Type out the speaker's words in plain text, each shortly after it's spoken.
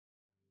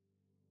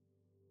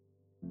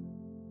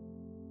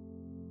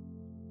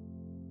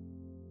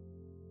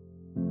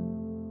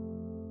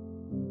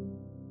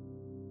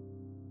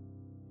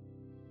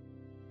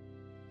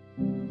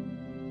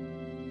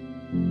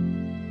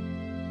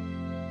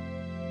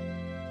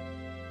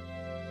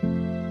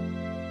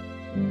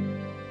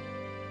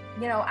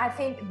I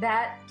think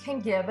that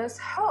can give us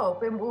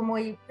hope. And when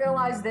we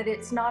realize that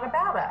it's not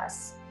about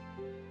us,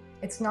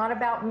 it's not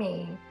about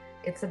me,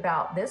 it's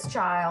about this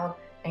child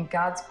and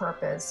God's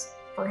purpose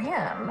for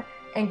him.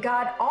 And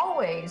God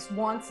always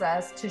wants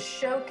us to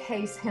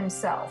showcase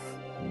himself.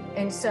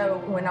 And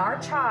so when our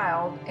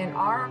child and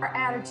our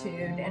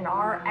attitude and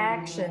our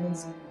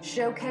actions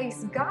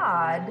showcase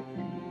God,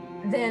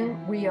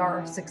 then we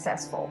are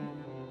successful.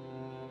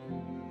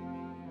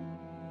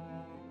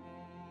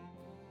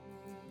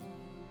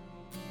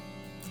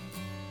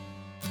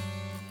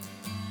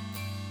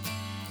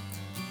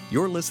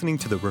 You're listening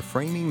to the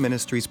Reframing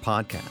Ministries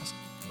podcast,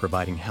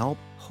 providing help,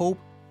 hope,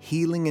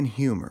 healing, and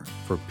humor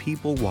for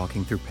people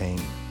walking through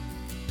pain.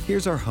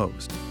 Here's our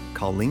host,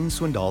 Colleen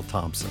Swindoll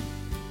Thompson.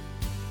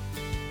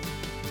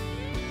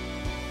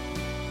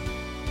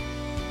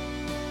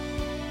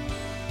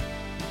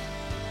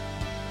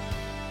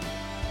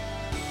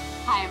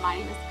 Hi, my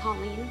name is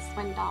Colleen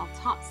Swindoll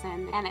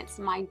Thompson, and it's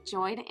my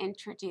joy to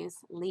introduce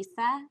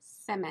Lisa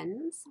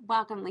Simmons.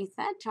 Welcome,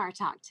 Lisa, to our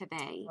talk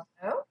today.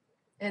 Hello.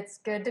 It's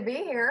good to be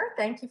here.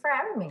 Thank you for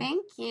having me.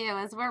 Thank you.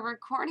 As we're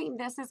recording,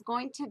 this is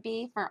going to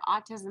be for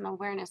Autism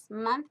Awareness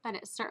Month, but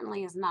it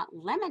certainly is not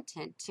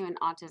limited to an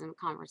autism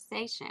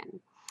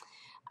conversation.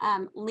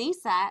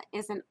 Lisa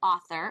is an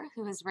author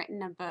who has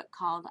written a book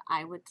called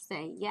I Would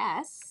Say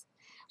Yes.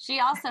 She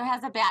also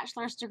has a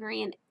bachelor's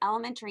degree in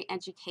elementary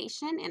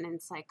education and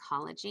in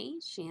psychology.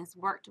 She has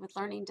worked with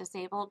learning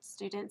disabled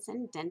students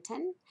in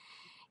Denton,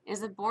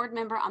 is a board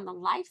member on the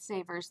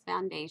Lifesavers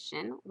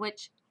Foundation,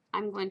 which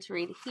I'm going to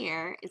read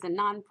here, is a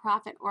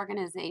nonprofit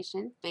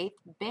organization,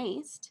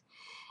 faith-based,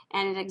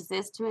 and it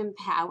exists to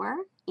empower,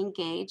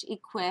 engage,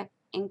 equip,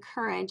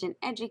 encourage, and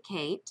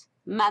educate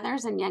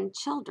mothers and young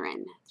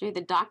children through the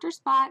Dr.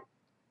 Spot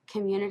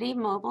Community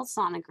Mobile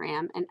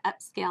Sonogram and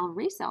Upscale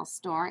Resale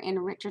Store in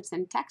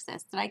Richardson,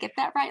 Texas. Did I get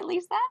that right,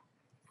 Lisa?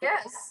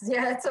 Yes,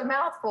 yeah, it's a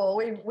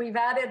mouthful. We've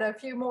added a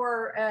few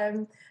more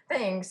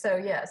things, so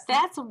yes.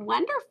 That's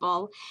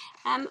wonderful.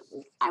 I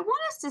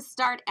want us to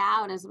start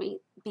out as we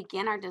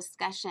begin our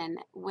discussion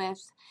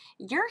with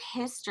your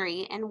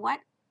history and what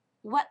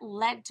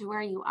led to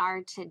where you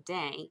are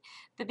today.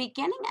 The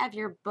beginning of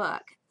your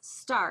book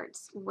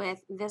starts with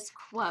this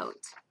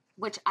quote,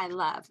 which I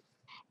love.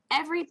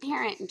 Every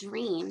parent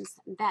dreams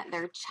that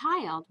their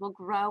child will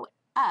grow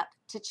up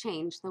to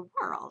change the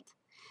world.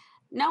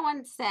 No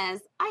one says,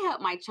 I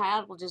hope my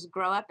child will just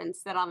grow up and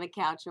sit on the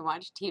couch and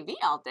watch TV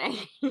all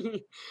day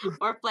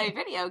or play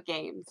video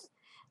games.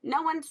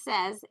 No one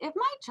says, if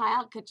my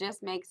child could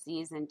just make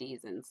C's and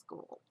D's in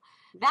school,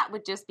 that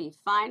would just be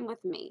fine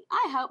with me.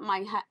 I hope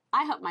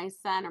my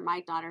son or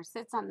my daughter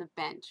sits on the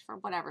bench for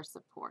whatever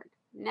support.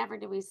 Never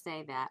do we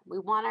say that. We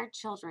want our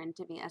children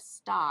to be a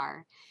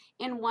star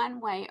in one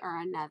way or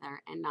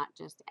another and not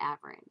just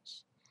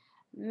average.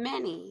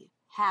 Many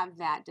have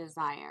that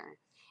desire.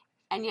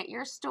 And yet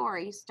your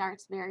story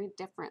starts very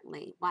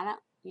differently. Why don't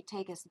you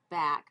take us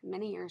back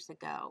many years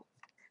ago?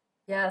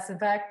 Yes, in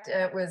fact,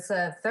 it was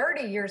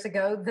 30 years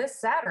ago this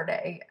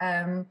Saturday.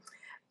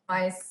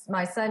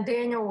 My son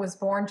Daniel was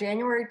born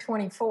January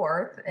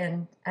 24th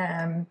in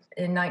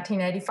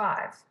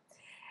 1985.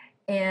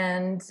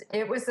 And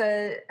it was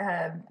a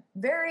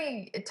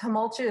very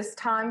tumultuous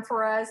time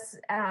for us.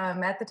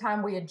 At the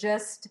time,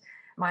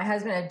 my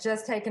husband had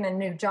just taken a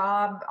new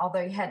job,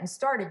 although he hadn't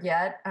started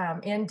yet,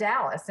 in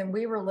Dallas. And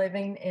we were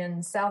living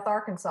in South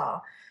Arkansas,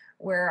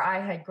 where I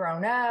had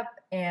grown up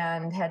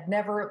and had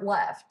never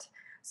left.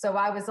 So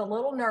I was a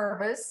little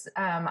nervous.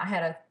 I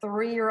had a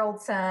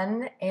 3-year-old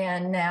son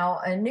and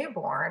now a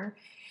newborn.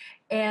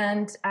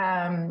 And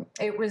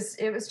it was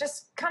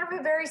just kind of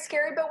a very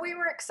scary, but we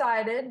were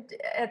excited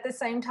at the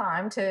same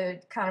time to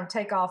kind of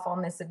take off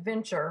on this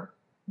adventure.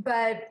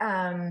 But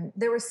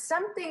there was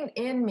something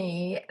in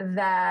me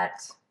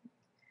that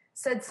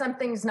said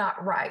something's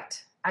not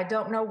right. I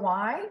don't know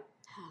why,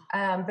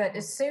 but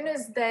as soon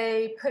as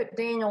they put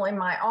Daniel in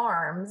my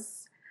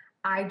arms,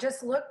 I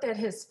just looked at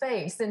his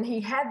face, and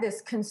he had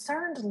this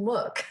concerned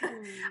look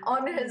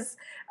on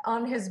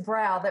his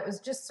brow that was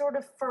just sort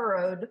of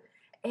furrowed.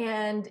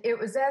 And it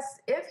was as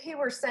if he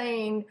were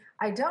saying,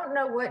 I don't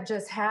know what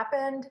just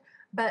happened,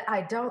 but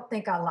I don't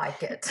think I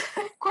like it.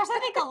 Of course, I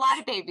think a lot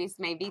of babies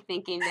may be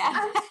thinking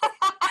that.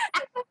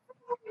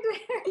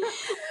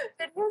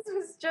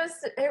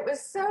 It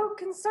was so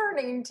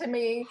concerning to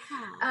me.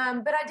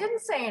 But I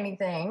didn't say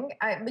anything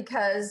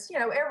because,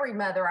 every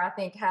mother, I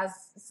think,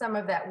 has some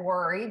of that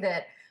worry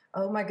that,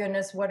 oh my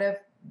goodness, what if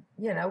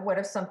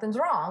something's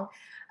wrong?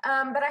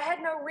 But I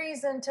had no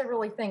reason to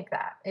really think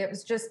that. It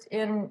was just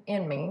in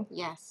me.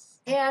 Yes.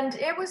 And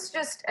it was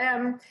just,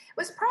 it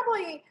was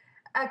probably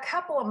a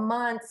couple of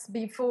months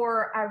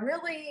before I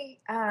really,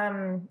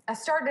 I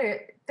started to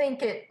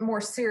think it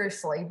more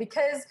seriously,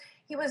 because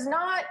he was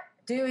not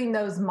doing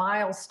those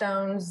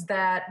milestones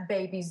that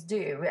babies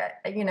do.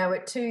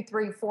 At 2,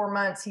 3, 4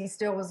 months, he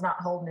still was not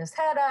holding his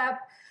head up.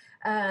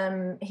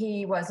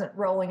 He wasn't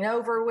rolling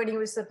over when he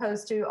was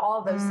supposed to,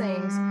 all those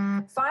things.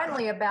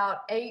 Finally,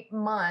 about 8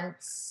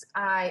 months,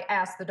 I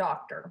asked the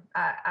doctor.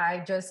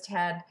 I just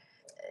had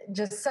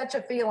just such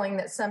a feeling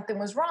that something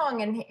was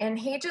wrong. And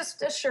he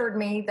just assured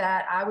me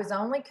that I was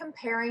only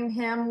comparing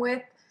him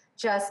with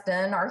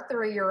Justin, our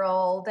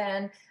 3-year-old,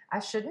 and I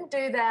shouldn't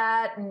do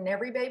that. And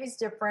every baby's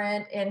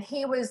different. And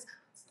he was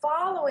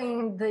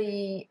following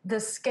the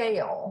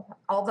scale,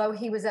 although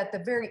he was at the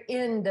very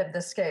end of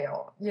the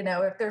scale.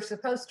 If they're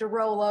supposed to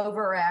roll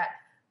over at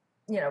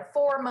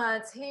 4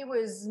 months, he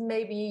was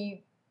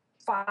maybe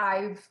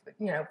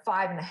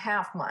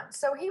 5.5 months.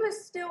 So he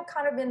was still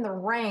kind of in the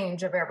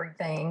range of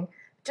everything,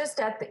 just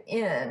at the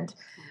end.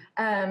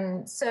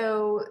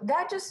 So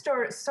that just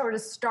sort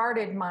of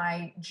started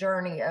my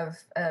journey of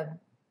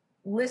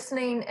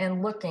listening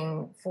and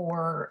looking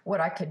for what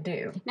I could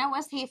do. Now,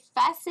 was he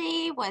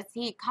fussy? Was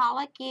he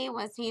colicky?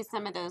 Was he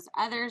some of those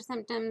other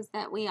symptoms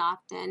that we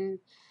often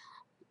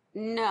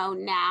know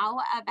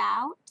now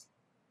about?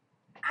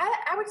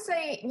 I would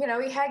say,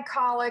 he had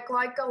colic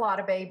like a lot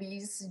of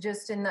babies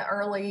just in the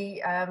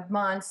early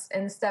months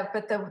and stuff.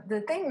 But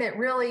the thing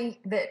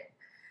that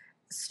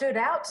stood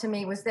out to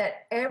me was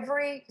that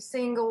every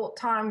single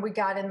time we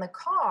got in the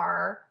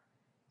car,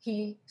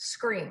 he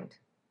screamed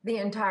the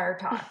entire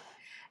time.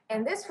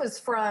 And this was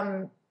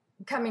from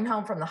coming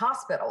home from the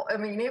hospital. I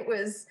mean, it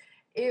was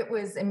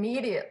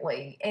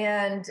immediately.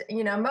 And,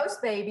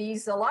 most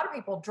babies, a lot of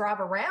people drive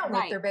around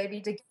with their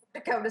baby to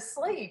go to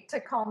sleep,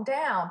 to calm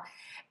down.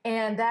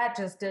 And that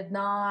just did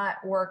not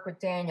work with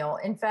Daniel.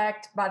 In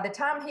fact, by the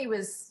time he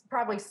was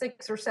probably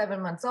 6 or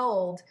 7 months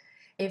old,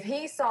 if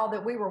he saw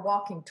that we were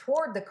walking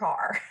toward the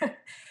car,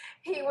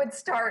 he would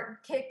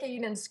start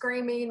kicking and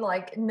screaming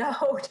like,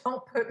 "No,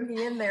 don't put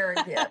me in there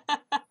again."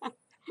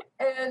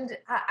 And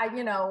I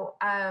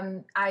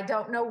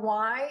don't know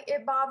why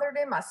it bothered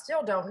him. I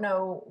still don't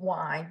know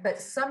why, but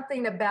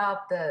something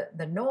about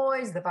the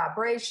noise, the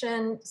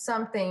vibration,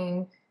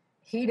 something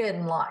he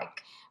didn't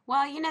like.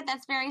 Well,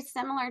 that's very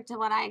similar to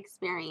what I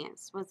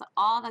experienced, was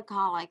all the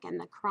colic and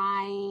the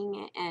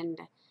crying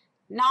and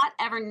not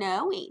ever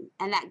knowing,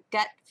 and that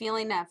gut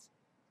feeling of,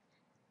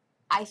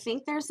 I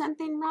think there's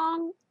something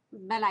wrong,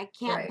 but I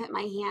can't put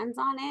my hands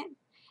on it.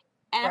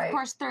 And of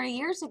course, 30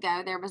 years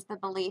ago, there was the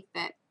belief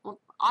that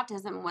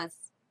autism was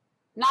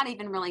not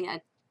even really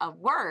a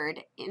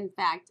word. In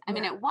fact, I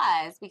mean, it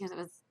was, because it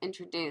was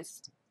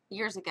introduced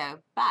years ago,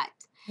 but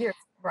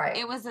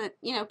it was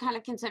kind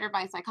of considered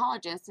by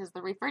psychologists as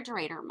the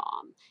refrigerator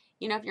mom.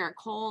 If you're a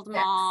cold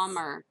mom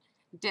or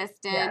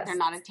distant, they're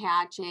not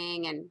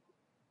attaching. And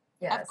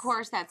of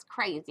course, that's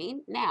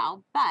crazy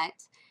now, but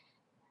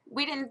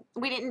we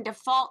didn't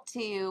default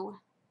to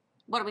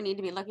what do we need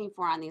to be looking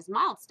for on these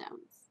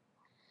milestones.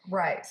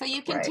 Right. So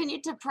you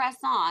continued to press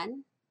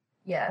on.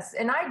 Yes.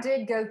 And I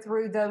did go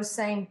through those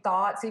same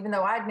thoughts, even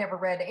though I'd never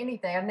read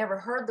anything. I'd never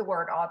heard the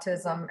word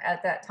autism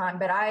at that time,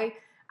 but I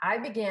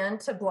began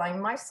to blame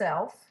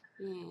myself.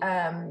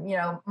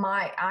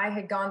 I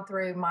had gone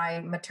through, my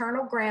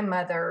maternal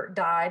grandmother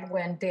died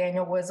when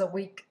Daniel was a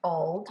week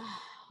old.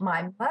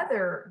 My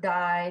mother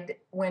died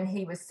when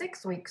he was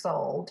 6 weeks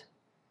old.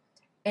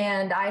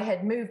 And I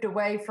had moved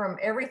away from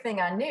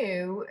everything I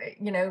knew,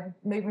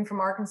 moving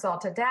from Arkansas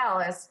to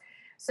Dallas.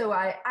 So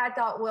I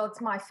thought, well, it's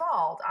my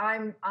fault.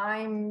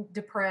 I'm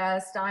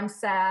depressed. I'm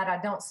sad. I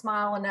don't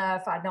smile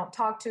enough. I don't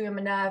talk to him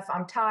enough.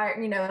 I'm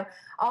tired,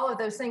 all of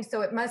those things. So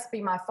it must be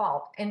my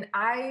fault. And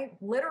I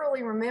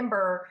literally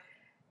remember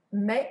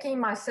making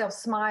myself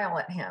smile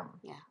at him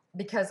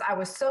because I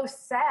was so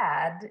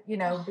sad,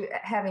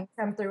 having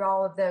come through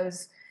all of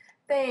those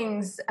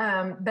things.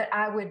 But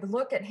I would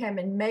look at him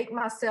and make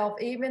myself,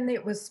 even if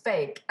it was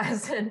fake, I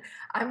said,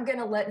 I'm going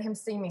to let him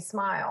see me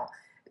smile.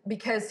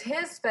 Because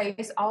his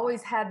face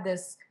always had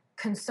this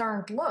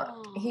concerned look.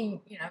 Oh. He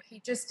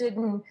just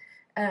didn't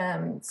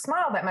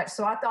smile that much.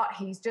 So I thought,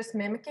 he's just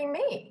mimicking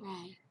me.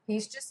 Right.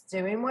 He's just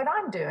doing what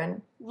I'm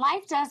doing.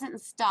 Life doesn't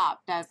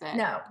stop, does it?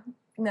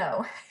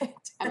 No.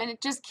 I mean,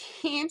 it just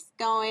keeps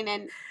going.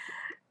 And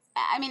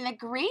I mean, the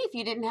grief,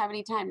 you didn't have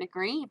any time to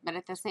grieve, but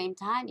at the same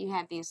time, you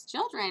have these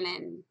children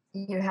and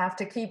you have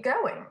to keep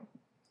going.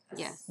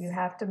 Yes. You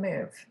have to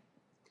move.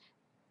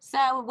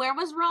 So where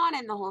was Ron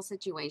in the whole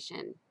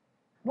situation?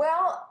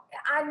 Well,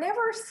 I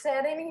never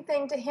said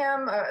anything to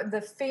him, the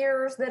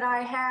fears that I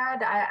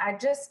had. I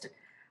just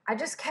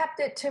kept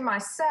it to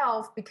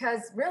myself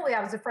because really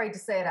I was afraid to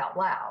say it out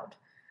loud.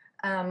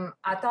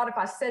 I thought if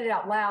I said it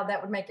out loud,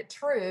 that would make it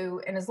true.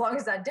 And as long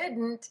as I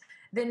didn't,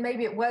 then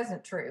maybe it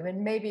wasn't true.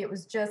 And maybe it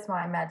was just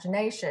my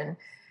imagination.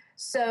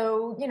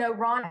 So,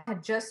 Ron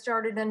had just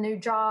started a new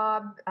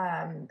job,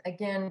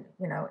 again,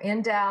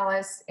 in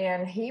Dallas,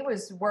 and he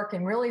was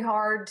working really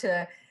hard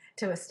to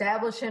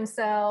establish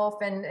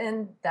himself.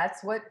 And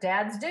that's what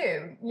dads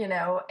do,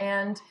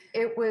 and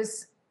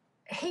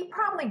he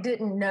probably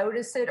didn't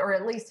notice it, or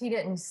at least he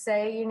didn't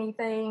say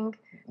anything,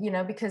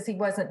 because he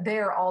wasn't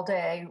there all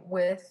day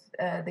with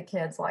the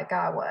kids like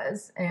I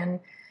was. And,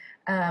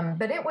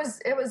 but it was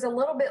a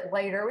little bit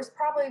later. It was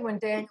probably when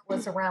Daniel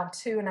was around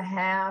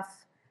 2.5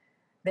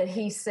 that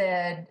he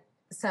said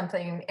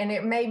something, and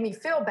it made me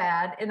feel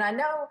bad. And I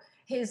know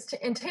his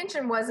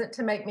intention wasn't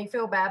to make me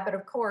feel bad, but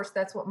of course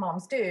that's what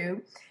moms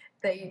do.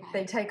 They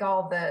take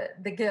all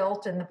the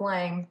guilt and the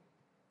blame.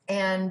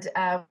 And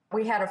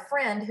we had a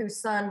friend whose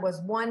son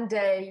was 1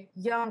 day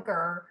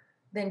younger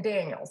than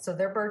Daniel. So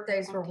their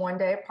birthdays were 1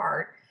 day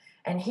apart.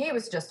 And he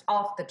was just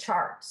off the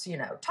charts,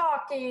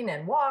 talking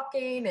and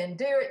walking and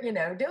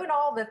doing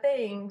all the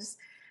things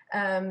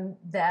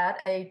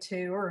that a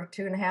 2 or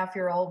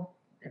 2.5-year-old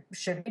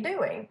should be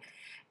doing.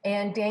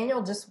 And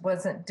Daniel just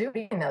wasn't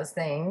doing those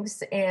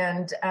things.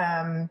 And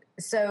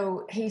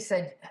so he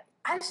said,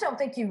 I just don't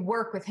think you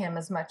work with him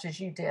as much as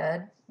you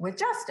did with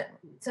Justin.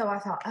 So I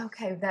thought,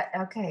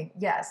 okay,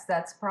 yes,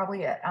 that's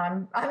probably it.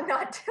 I'm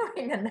not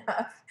doing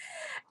enough.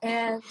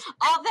 And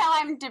although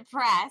I'm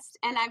depressed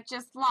and I've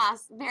just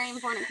lost very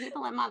important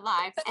people in my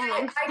life, and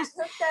I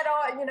took that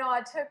on,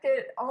 I took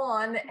it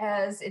on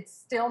as it's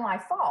still my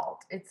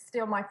fault. It's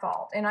still my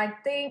fault. And I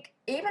think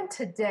even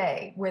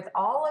today, with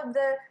all of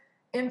the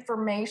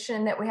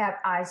information that we have,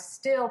 I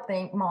still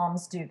think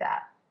moms do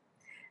that.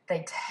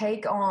 They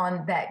take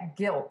on that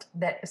guilt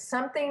that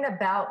something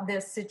about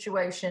this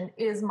situation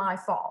is my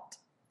fault.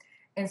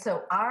 And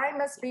so I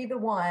must be the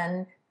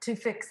one to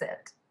fix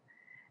it.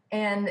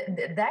 And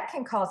that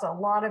can cause a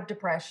lot of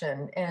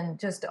depression and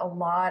just a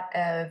lot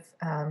of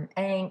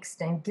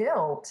angst and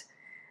guilt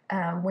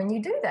when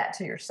you do that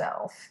to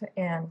yourself.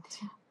 And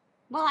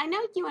well, I know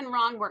you and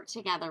Ron work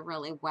together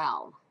really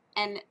well.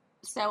 And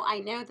so I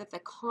know that the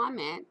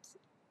comment,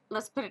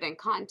 let's put it in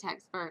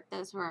context for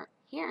those who are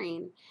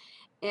hearing,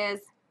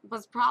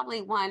 was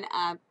probably one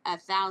of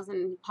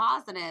 1,000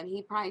 positive.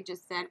 He probably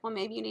just said, well,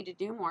 maybe you need to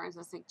do more as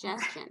a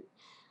suggestion.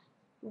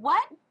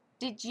 What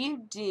did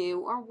you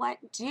do, or what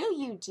do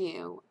you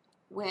do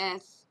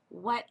with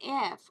what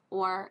if,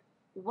 or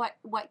what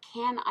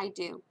can I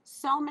do?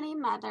 So many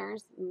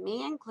mothers,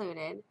 me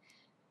included,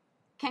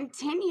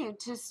 continue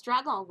to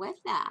struggle with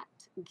that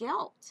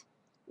guilt.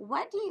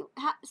 Let's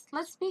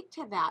speak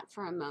to that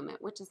for a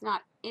moment, which is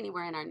not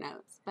anywhere in our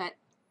notes, but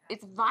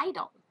it's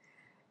vital.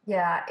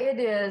 Yeah, it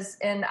is.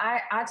 And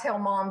I tell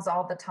moms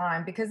all the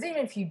time, because even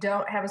if you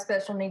don't have a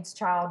special needs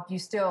child,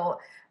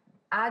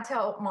 I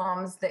tell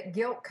moms that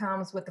guilt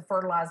comes with the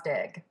fertilized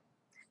egg.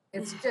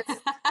 It's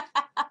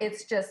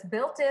just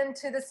built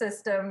into the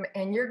system,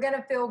 and you're going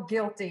to feel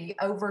guilty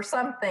over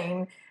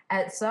something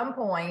at some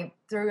point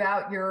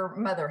throughout your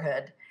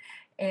motherhood.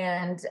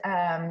 And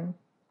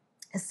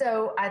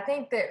so I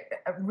think that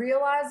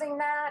realizing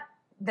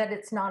that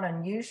it's not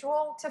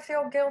unusual to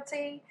feel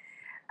guilty,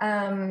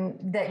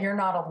 that you're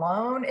not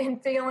alone in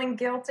feeling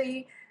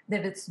guilty,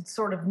 that it's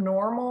sort of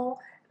normal,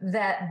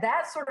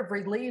 that sort of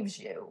relieves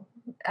you.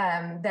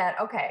 That,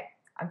 okay,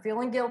 I'm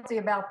feeling guilty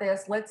about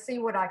this. Let's see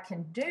what I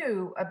can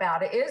do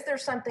about it. Is there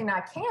something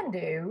I can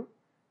do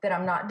that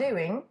I'm not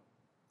doing?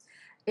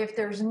 If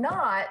there's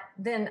not,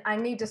 then I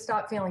need to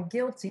stop feeling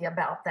guilty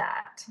about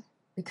that,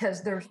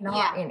 because there's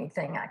not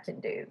anything I can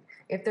do.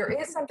 If there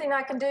is something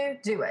I can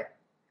do it.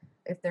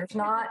 If there's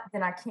not,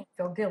 then I can't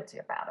feel guilty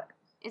about it.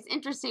 It's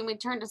interesting. We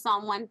turn to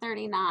Psalm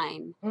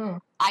 139.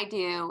 I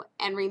do.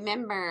 And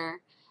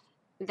remember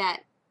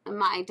that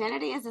my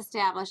identity is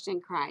established in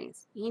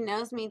Christ. He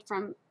knows me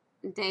from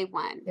day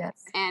one.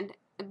 Yes. And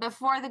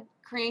before the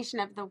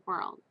creation of the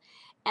world.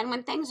 And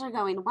when things are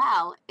going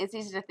well, it's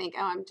easy to think,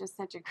 oh, I'm just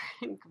such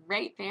a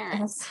great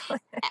parent.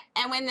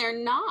 And when they're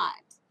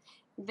not,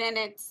 then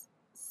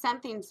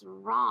something's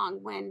wrong,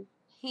 when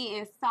he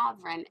is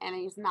sovereign and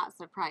he's not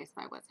surprised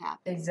by what's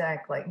happening.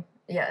 Exactly.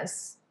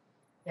 Yes.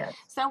 Yes.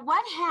 So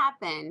what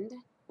happened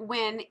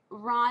when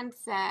Ron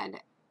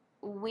said,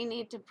 we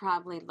need to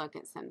probably look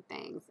at some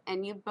things,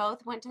 and you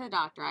both went to the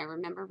doctor? I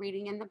remember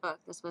reading in the book,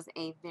 this was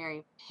a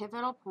very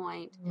pivotal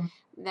point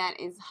that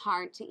is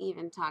hard to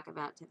even talk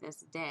about to this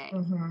day.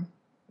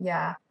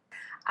 Yeah.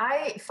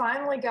 I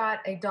finally got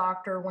a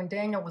doctor when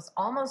Daniel was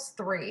almost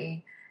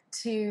 3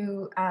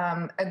 to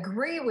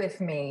agree with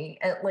me,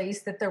 at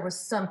least, that there was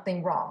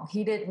something wrong.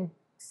 He didn't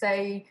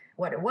say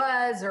what it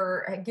was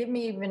or give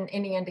me even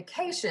any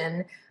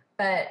indication,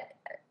 but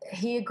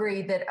he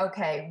agreed that,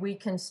 okay, we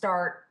can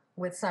start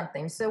with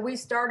something. So we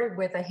started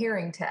with a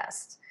hearing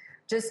test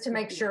just to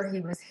make sure he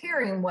was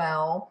hearing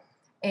well.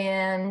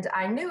 And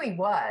I knew he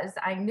was.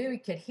 I knew he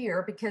could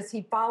hear because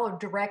he followed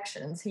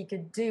directions. He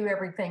could do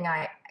everything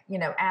I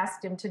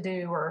asked him to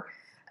do, or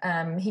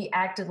he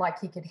acted like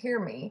he could hear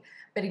me,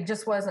 but he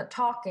just wasn't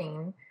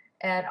talking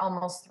at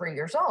almost 3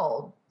 years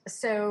old.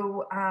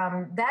 So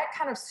that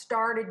kind of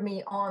started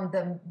me on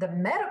the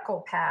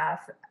medical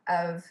path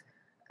of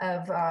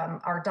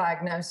our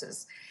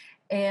diagnosis.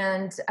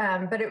 And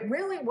but it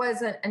really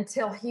wasn't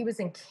until he was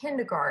in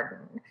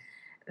kindergarten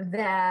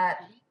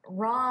that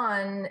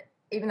Ron,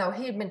 even though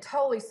he had been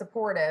totally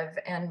supportive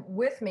and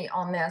with me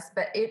on this,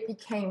 but it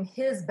became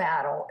his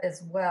battle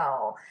as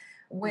well.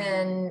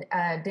 When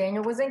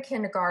Daniel was in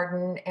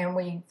kindergarten and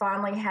we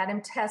finally had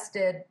him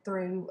tested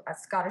through a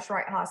Scottish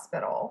Rite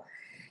Hospital,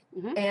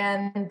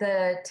 and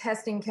the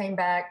testing came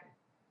back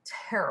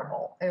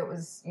terrible. It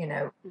was,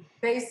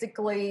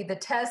 basically the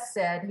test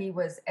said he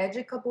was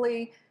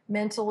educably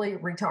mentally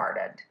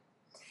retarded.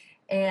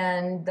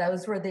 And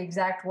those were the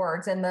exact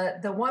words. And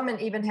the woman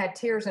even had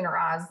tears in her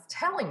eyes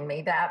telling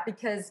me that,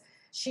 because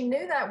she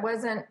knew that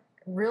wasn't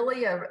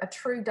really a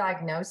true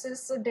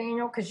diagnosis of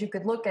Daniel, because you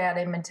could look at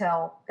him and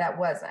tell that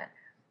wasn't.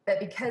 But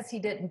because he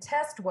didn't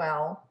test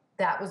well,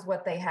 that was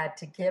what they had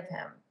to give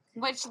him.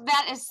 Which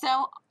that is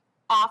so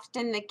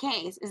often the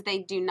case, is they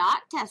do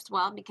not test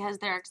well because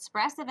their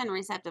expressive and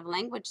receptive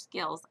language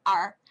skills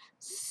are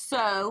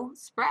so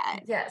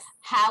spread. Yes.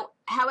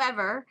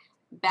 However,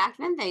 back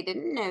then they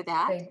didn't know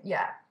that.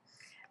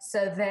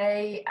 So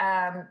they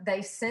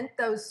sent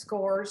those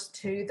scores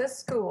to the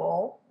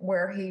school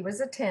where he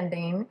was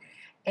attending.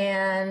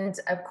 And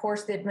of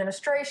course, the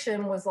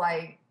administration was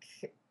like,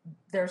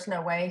 there's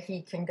no way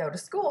he can go to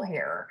school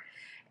here.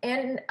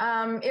 And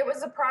it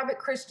was a private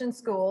Christian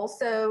school.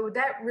 So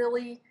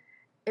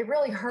it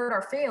really hurt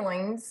our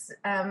feelings.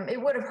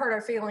 It would have hurt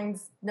our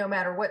feelings no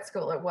matter what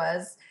school it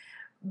was.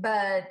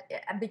 But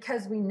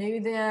because we knew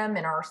them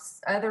and our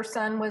other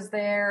son was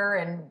there,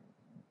 and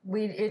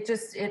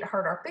it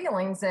hurt our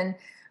feelings. And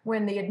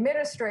when the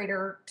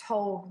administrator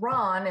told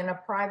Ron in a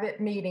private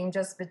meeting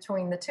just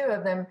between the two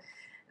of them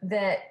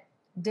that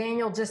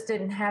Daniel just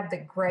didn't have the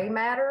gray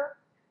matter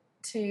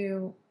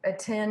to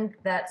attend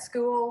that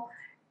school,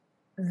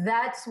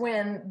 that's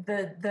when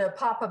the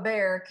Papa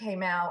Bear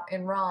came out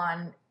in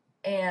Ron.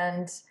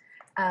 And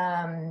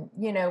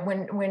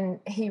when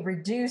he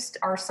reduced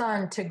our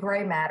son to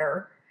gray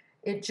matter,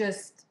 it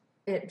just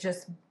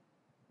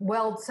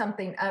welled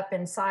something up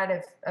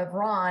inside of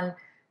Ron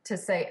to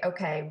say,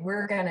 okay,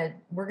 we're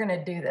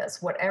gonna do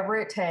this, whatever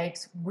it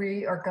takes.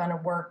 We are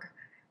gonna work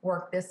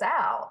this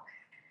out.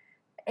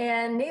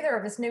 And neither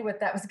of us knew what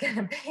that was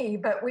gonna be,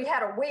 but we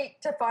had a week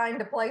to find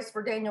a place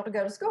for Daniel to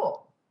go to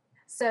school.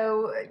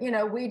 So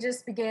we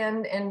just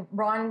began, and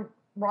Ron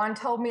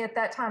told me at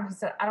that time, he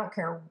said, I don't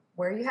care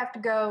where you have to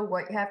go,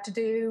 what you have to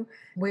do.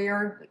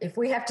 If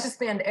we have to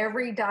spend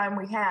every dime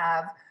we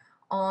have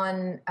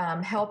on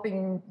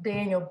helping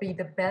Daniel be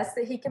the best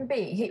that he can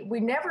be. We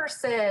never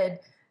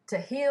said to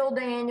heal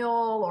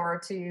Daniel or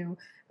to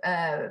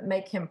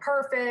make him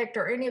perfect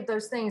or any of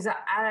those things.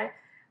 I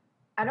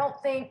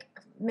don't think,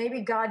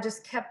 maybe God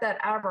just kept that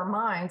out of our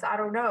minds. I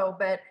don't know,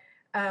 but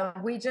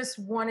we just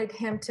wanted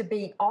him to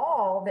be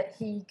all that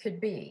he could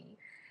be,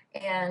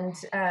 and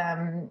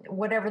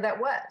whatever that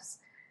was.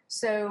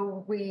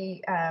 So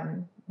we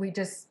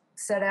just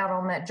set out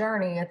on that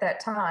journey at that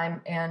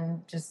time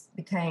and just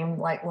became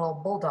like little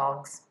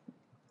bulldogs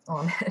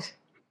on it.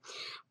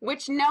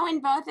 Which,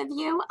 knowing both of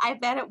you, I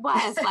bet it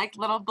was like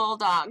little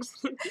bulldogs.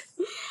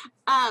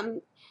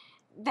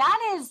 That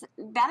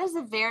is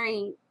a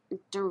very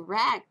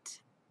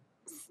direct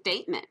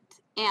statement,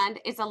 and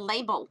it's a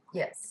label.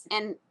 Yes.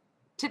 And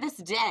to this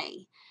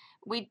day,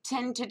 we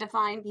tend to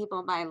define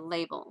people by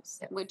labels,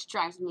 yes, which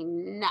drives me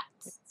nuts.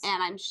 Yes.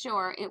 And I'm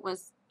sure it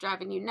was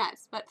driving you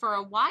nuts. But for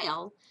a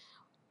while,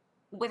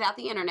 without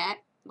the internet,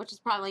 which is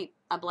probably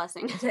a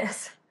blessing.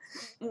 Yes.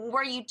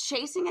 Were you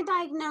chasing a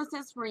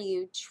diagnosis? Were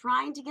you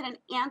trying to get an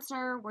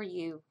answer?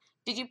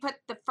 Did you put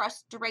the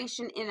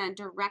frustration in a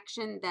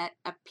direction that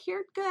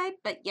appeared good,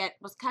 but yet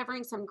was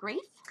covering some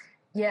grief?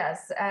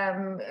 Yes.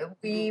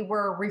 We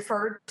were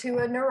referred to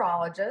a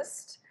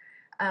neurologist.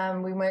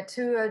 We went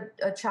to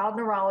a child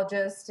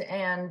neurologist,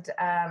 and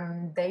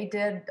they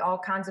did all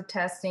kinds of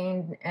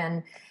testing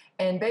and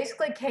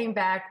basically came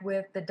back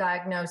with the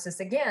diagnosis.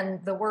 Again,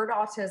 the word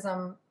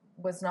autism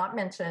was not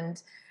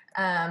mentioned.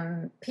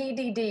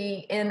 PDD-NOS.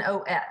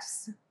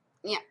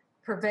 Yeah.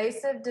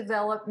 Pervasive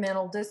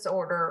developmental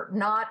disorder,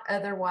 not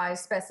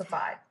otherwise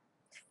specified.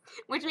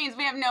 Which means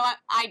we have no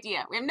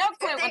idea. We have no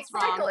clue what's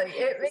wrong.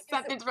 Exactly.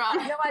 Something's wrong.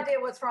 No idea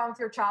what's wrong with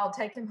your child.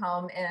 Take him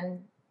home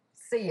and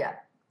see ya.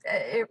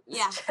 It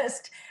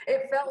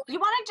felt. You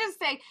want to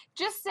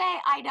just say,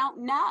 I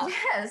don't know.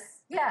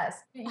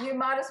 Yes. You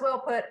might as well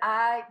put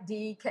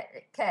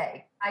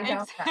IDK. I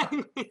don't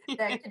know.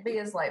 That could be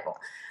his label.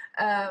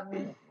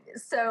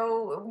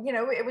 So,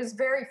 it was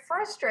very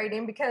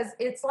frustrating because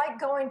it's like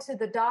going to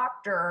the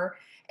doctor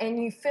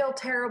and you feel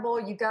terrible.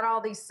 You got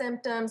all these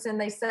symptoms and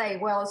they say,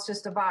 well, it's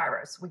just a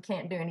virus. We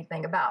can't do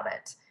anything about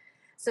it.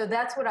 So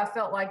that's what I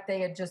felt like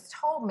they had just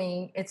told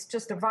me. It's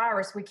just a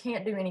virus. We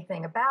can't do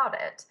anything about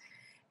it.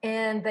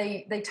 And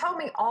they told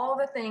me all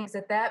the things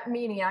at that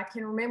meeting. I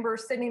can remember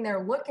sitting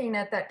there looking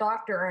at that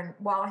doctor, and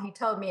while he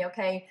told me,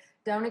 okay,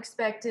 don't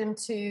expect him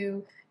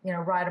to,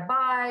 ride a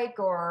bike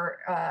or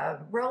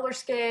roller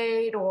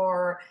skate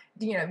or,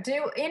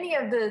 do any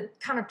of the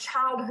kind of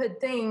childhood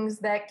things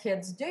that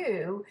kids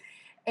do.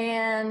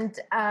 And,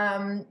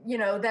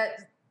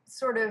 that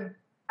sort of,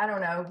 I don't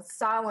know,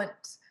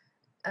 silent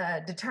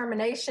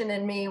determination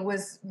in me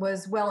was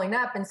welling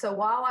up. And so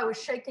while I was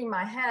shaking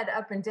my head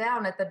up and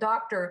down at the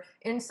doctor,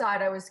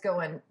 inside I was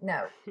going,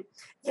 no.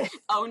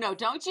 Oh, no,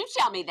 don't you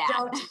tell me that.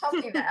 Don't tell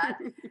me that.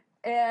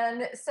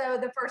 And so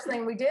the first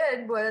thing we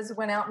did was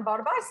went out and bought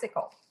a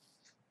bicycle.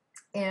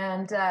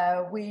 And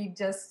we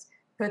just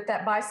put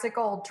that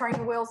bicycle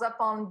training wheels up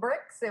on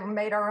bricks and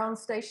made our own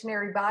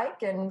stationary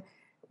bike. And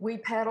we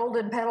pedaled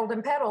and pedaled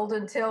and pedaled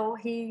until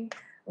he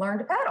learn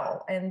to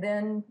pedal, and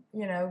then,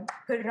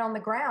 put it on the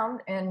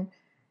ground, and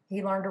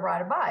he learned to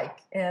ride a bike.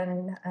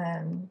 And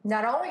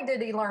not only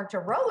did he learn to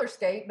roller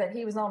skate, but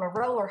he was on a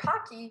roller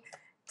hockey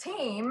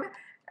team,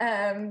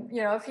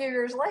 a few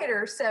years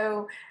later.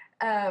 So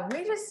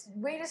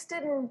we just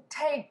didn't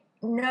take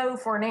no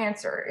for an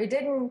answer.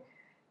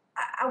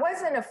 I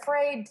wasn't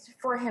afraid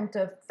for him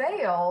to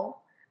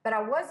fail, but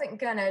I wasn't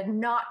going to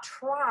not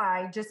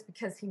try just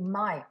because he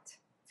might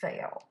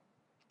fail.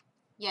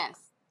 Yes.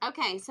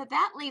 Okay. So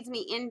that leads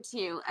me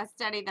into a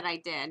study that I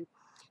did,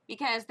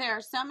 because there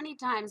are so many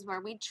times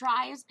where we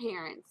try as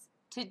parents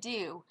to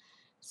do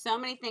so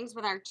many things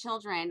with our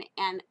children,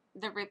 and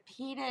the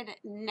repeated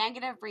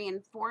negative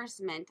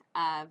reinforcement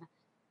of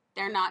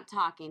they're not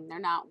talking, they're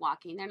not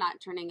walking, they're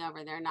not turning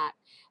over, they're not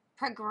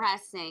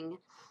progressing.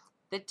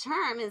 The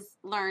term is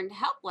learned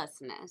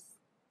helplessness.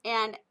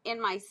 And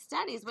in my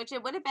studies, which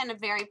it would have been a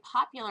very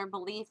popular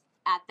belief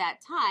at that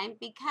time,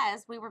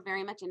 because we were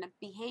very much into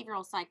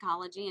behavioral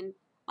psychology and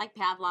like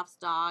Pavlov's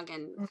dog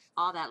and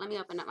all that. Let me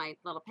open up my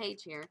little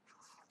page here.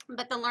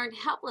 But the learned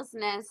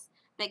helplessness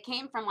that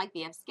came from like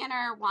B.F.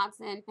 Skinner,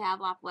 Watson,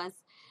 Pavlov was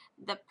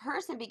the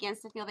person begins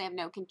to feel they have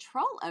no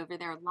control over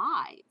their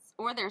lives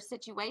or their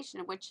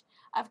situation, which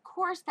of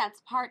course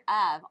that's part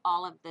of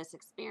all of this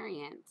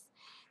experience.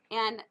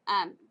 And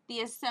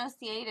the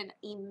associated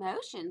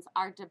emotions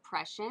are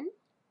depression,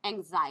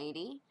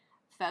 anxiety,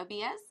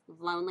 phobias,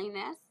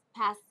 loneliness,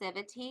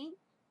 passivity,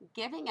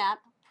 giving up,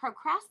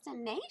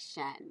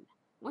 procrastination,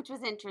 which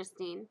was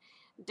interesting,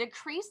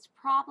 decreased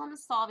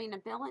problem-solving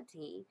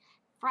ability,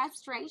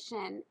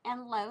 frustration,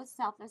 and low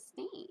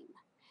self-esteem,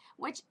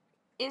 which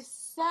is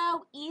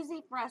so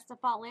easy for us to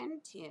fall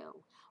into.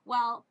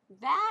 Well,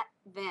 that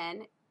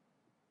then,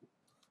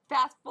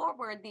 fast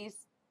forward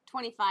these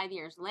 25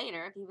 years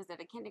later, if he was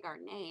at a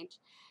kindergarten age,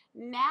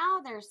 now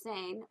they're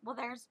saying, well,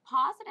 there's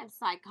positive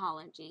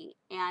psychology,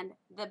 and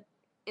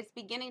it's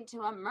beginning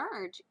to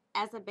emerge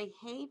as a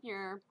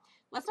behavior.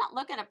 Let's not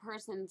look at a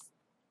person's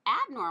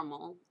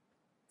abnormal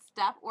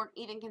stuff or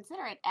even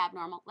consider it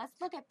abnormal. Let's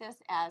look at this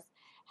as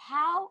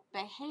how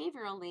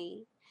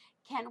behaviorally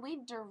can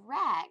we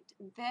direct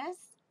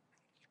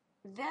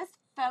this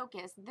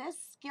focus, this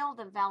skill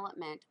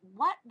development?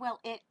 What will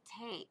it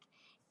take?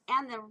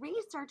 And the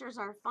researchers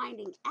are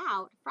finding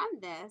out from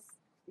this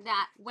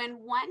that when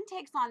one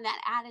takes on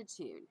that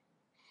attitude,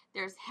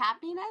 there's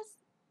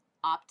happiness,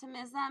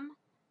 optimism,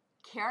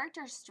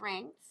 character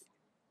strengths,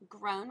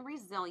 grown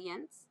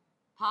resilience,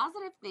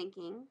 positive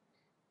thinking,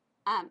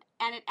 and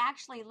it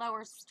actually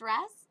lowers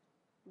stress,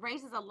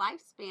 raises a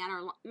lifespan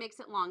or makes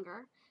it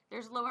longer.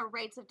 There's lower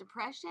rates of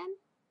depression,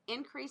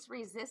 increased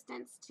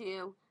resistance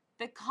to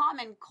the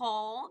common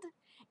cold,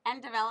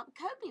 and develop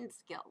coping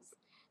skills.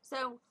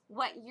 So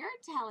what you're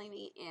telling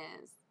me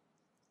is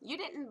you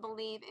didn't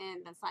believe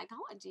in the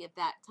psychology of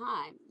that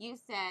time. You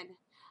said,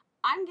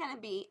 I'm going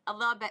to be a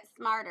little bit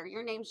smarter.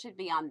 Your name should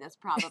be on this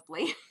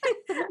probably.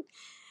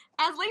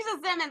 As Lisa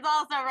Simmons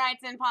also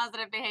writes in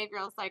Positive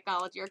Behavioral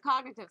Psychology or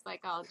Cognitive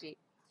Psychology,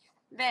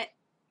 that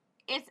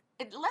let's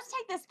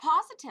take this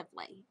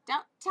positively.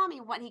 Don't tell me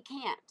what he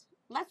can't.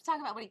 Let's talk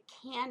about what he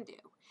can do.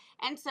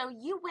 And so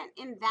you went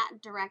in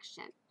that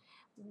direction.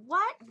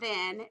 What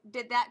then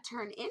did that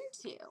turn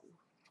into?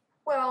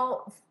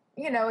 Well,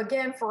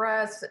 again, for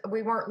us,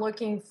 we weren't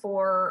looking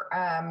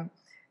for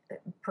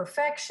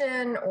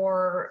perfection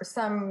or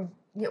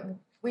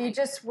we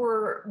just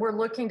were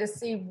looking to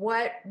see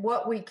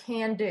what we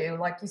can do,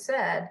 like you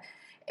said.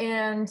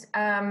 And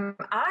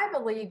I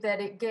believe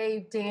that it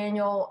gave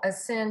Daniel a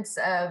sense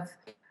of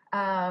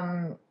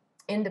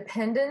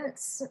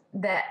independence,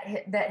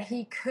 that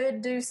he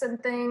could do some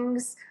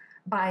things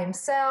by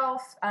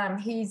himself.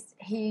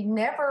 He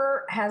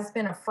never has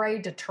been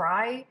afraid to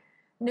try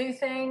new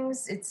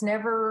things. It's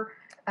never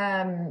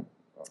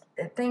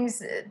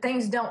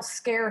things don't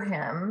scare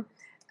him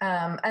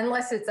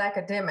unless it's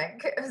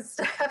academic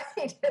stuff.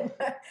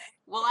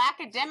 Well,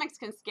 academics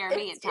can scare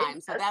me at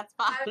times, so that's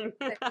fine.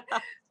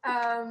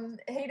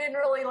 He didn't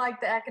really like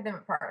the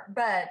academic part,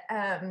 but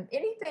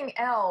anything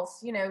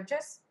else,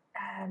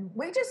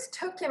 we just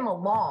took him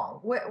along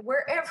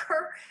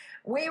wherever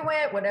we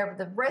went, whatever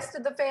the rest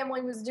of the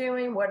family was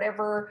doing,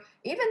 whatever,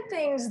 even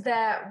things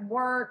that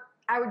weren't,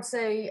 I would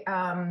say,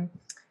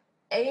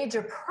 age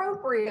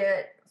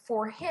appropriate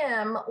for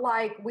him.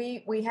 Like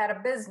we had a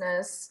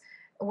business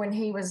when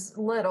he was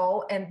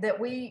little, and that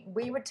we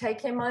would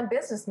take him on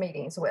business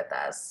meetings with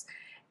us.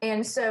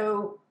 And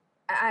so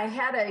I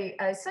had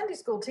a Sunday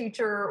school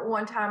teacher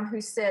one time who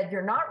said,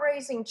 "You're not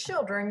raising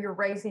children, you're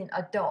raising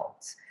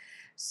adults."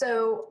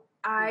 So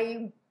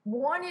I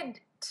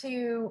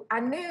knew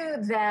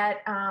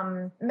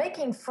that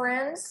making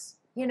friends,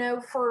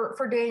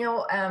 for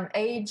Daniel,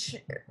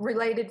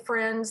 age-related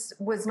friends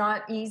was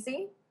not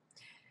easy.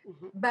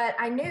 Mm-hmm. But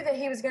I knew that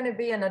he was going to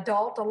be an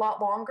adult a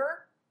lot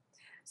longer.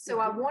 So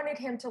I wanted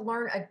him to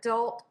learn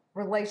adult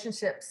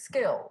relationship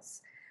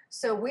skills.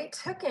 So we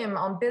took him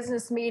on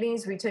business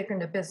meetings. We took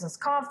him to business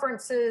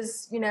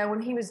conferences,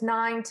 when he was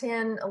 9,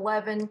 10,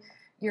 11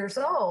 years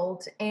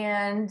old.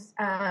 And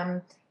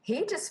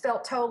he just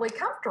felt totally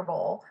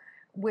comfortable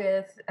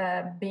with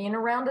being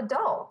around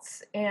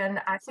adults. And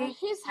I So think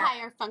he's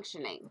higher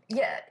functioning.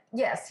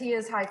 yes, he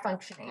is high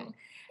functioning.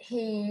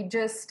 He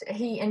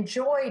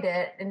enjoyed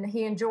it, and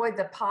he enjoyed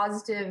the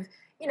positive.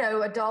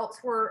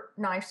 Adults were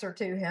nicer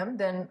to him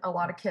than a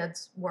lot of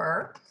kids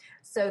were,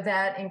 so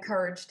that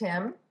encouraged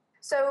him.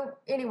 So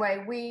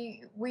anyway,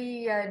 we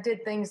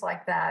did things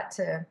like that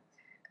to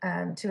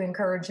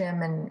encourage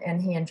him,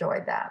 and he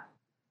enjoyed that.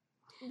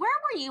 Where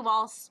were you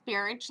all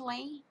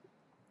spiritually?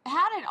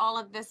 How did all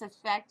of this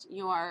affect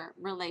your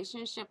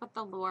relationship with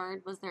the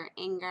Lord? Was there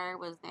anger?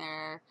 Was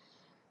there,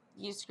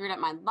 you screwed up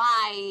my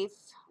life?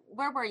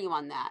 Where were you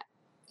on that?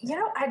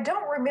 I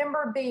don't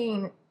remember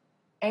being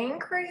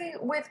angry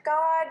with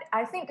God.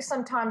 I think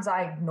sometimes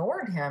I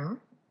ignored him.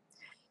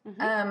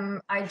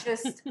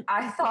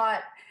 I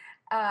thought,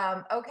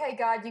 okay,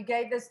 God, you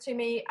gave this to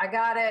me. I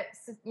got it,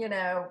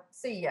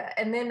 see ya.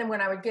 And then when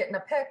I would get in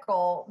a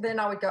pickle, then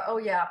I would go, oh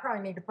yeah, I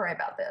probably need to pray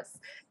about this.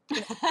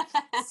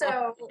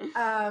 So,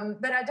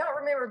 but I don't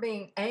remember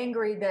being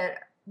angry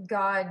that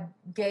God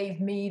gave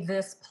me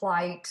this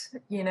plight,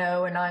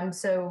 and I'm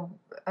so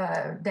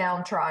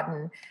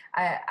downtrodden.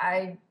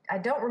 I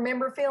don't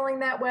remember feeling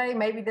that way.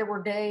 Maybe there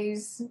were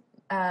days,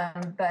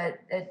 but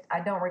I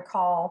don't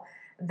recall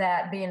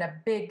that being a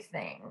big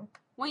thing.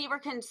 Well, you were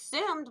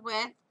consumed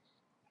with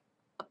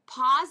a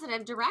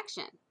positive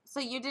direction. So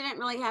you didn't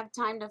really have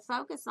time to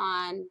focus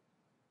on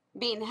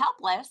being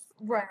helpless.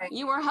 Right.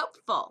 You were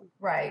hopeful.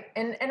 Right.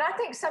 And I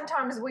think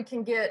sometimes we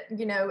can get,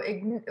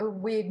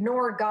 we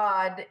ignore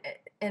God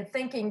and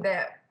thinking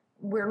that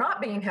we're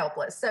not being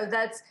helpless. So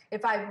that's,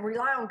 if I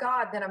rely on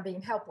God, then I'm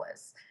being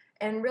helpless.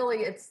 And really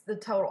it's the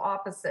total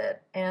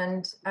opposite.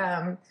 And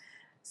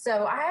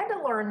so I had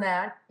to learn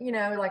that,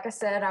 like I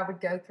said, I would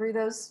go through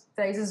those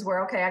phases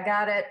where, okay, I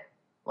got it,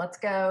 let's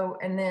go.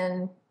 And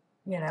then,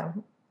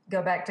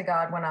 go back to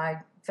God when I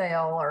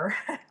fail or.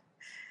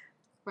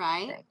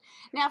 Right.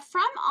 Now,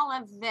 from all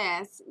of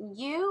this,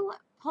 you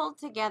pulled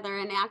together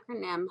an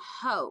acronym,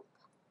 HOPE.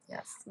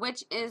 Yes.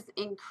 Which is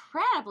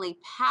incredibly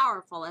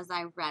powerful as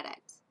I read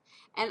it.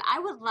 And I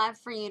would love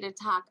for you to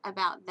talk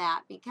about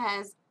that,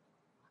 because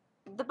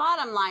the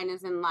bottom line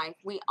is, in life,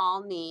 we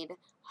all need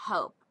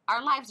hope.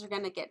 Our lives are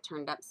going to get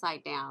turned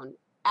upside down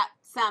at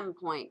some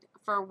point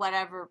for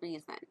whatever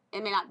reason.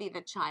 It may not be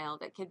the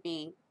child. It could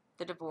be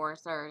the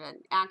divorce or an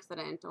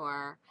accident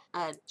or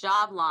a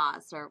job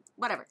loss or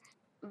whatever.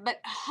 But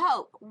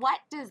hope, what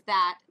does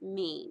that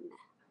mean?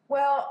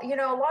 Well, a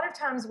lot of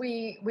times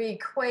we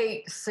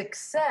equate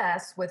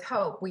success with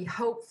hope. We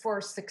hope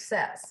for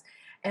success.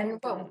 And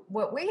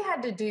what we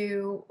had to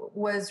do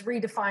was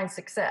redefine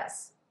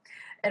success.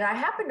 And I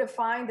happened to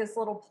find this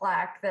little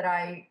plaque that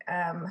I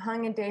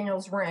hung in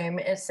Daniel's room.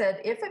 It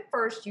said, if at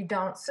first you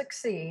don't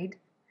succeed,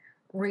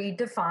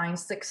 redefine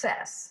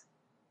success.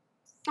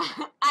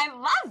 I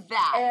love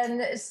that.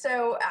 And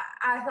so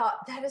I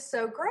thought, that is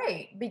so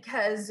great,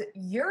 because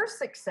your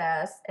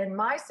success and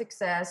my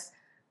success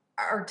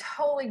are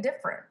totally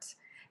different.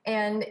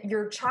 And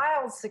your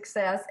child's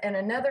success and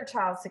another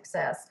child's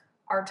success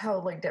are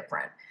totally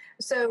different.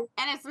 So,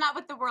 and it's not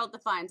what the world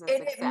defines as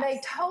success. It may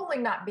totally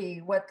not be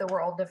what the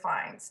world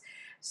defines.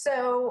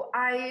 So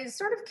I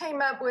sort of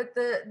came up with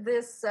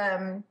this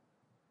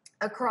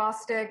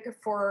acrostic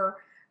for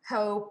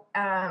hope.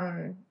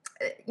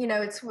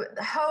 It's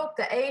hope.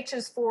 The H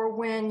is for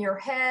when your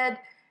head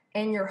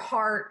and your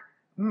heart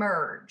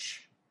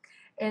merge.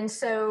 And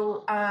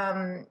so,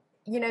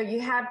 you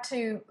have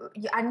to,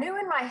 I knew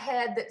in my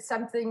head that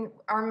something,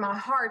 or in my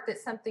heart, that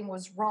something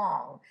was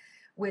wrong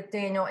with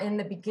Daniel in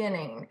the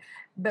beginning.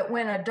 But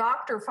when a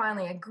doctor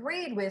finally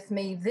agreed with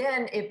me,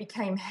 then it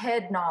became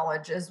head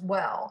knowledge as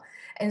well.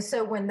 And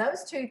so when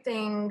those two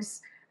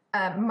things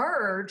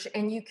merge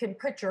and you can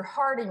put your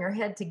heart and your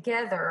head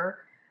together,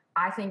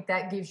 I think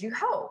that gives you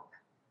hope.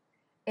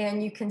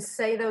 And you can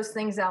say those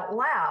things out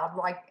loud.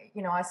 Like,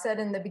 I said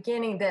in the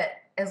beginning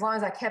that as long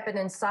as I kept it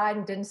inside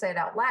and didn't say it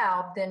out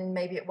loud, then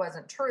maybe it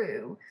wasn't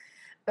true.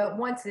 But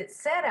once it's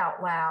said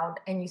out loud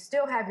and you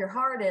still have your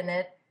heart in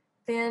it,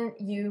 then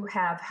you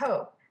have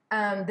hope.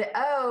 The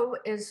O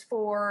is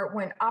for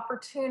when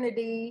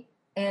opportunity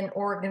and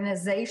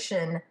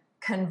organization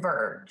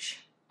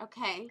converge.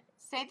 Okay,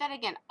 say that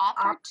again.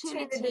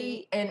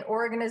 Opportunity and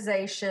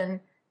organization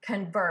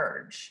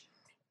converge.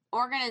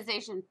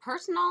 Organization,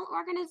 personal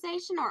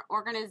organization, or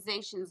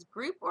organizations,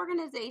 group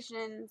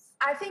organizations?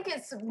 I think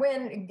it's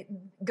when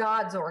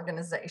God's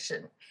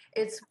organization.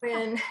 It's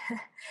when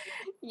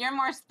you're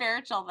more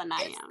spiritual than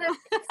I am.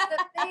 It's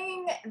the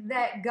thing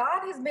that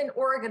God has been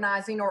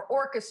organizing or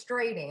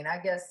orchestrating, I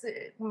guess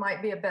it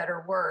might be a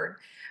better word,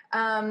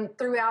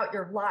 throughout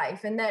your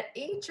life. And that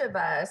each of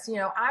us,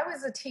 I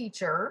was a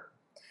teacher.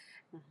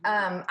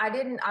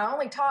 I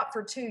only taught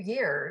for 2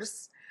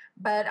 years.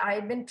 But I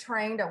had been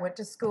trained. I went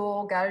to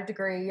school, got a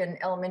degree in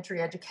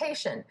elementary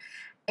education.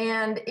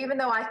 And even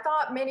though I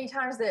thought many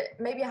times that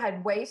maybe I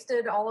had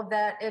wasted all of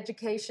that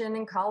education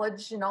in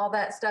college and all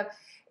that stuff,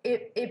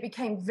 it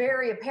became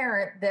very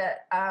apparent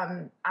that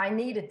I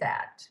needed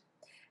that.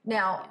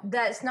 Now,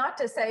 that's not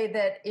to say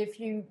that if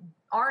you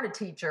aren't a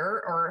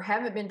teacher or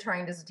haven't been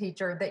trained as a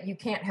teacher, that you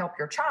can't help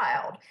your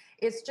child.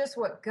 It's just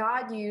what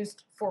God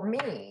used for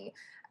me.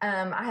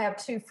 I have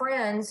two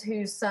friends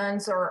whose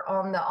sons are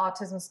on the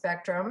autism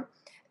spectrum.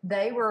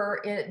 They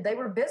were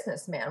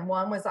businessmen.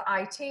 One was an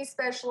IT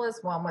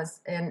specialist, one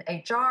was in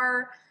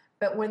HR.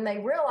 But when they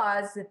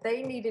realized that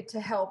they needed to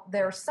help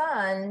their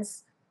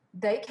sons,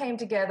 they came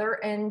together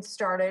and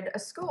started a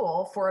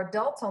school for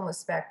adults on the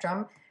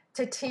spectrum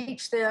to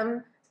teach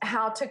them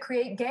how to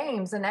create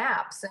games and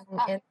apps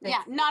and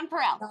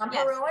Nonpareil.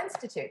 Nonpareil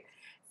Institute.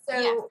 So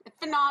yes,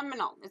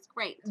 phenomenal. It's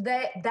great.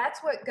 That's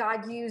what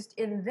God used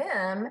in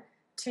them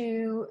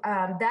to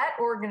that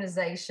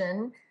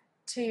organization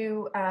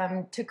to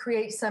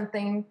create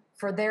something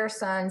for their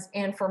sons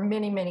and for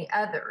many, many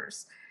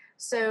others.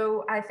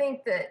 So I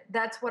think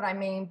that's what I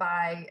mean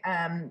by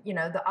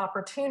the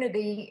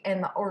opportunity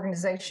and the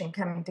organization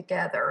coming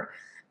together.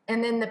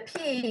 And then the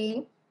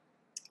P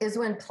is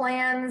when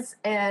plans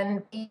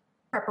and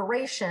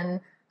preparation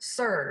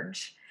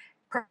surge.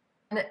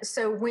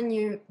 So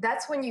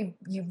that's when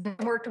you've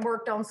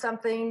worked on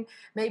something.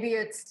 Maybe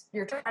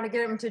you're trying to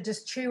get them to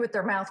just chew with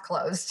their mouth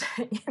closed.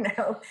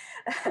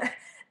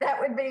 That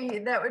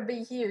would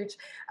be huge.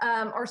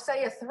 Or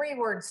say a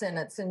 3-word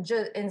sentence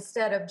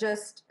instead of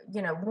just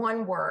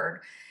one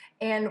word.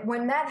 And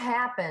when that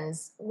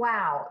happens,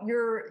 wow,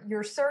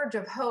 your surge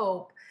of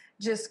hope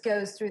just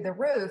goes through the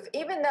roof.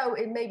 Even though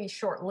it may be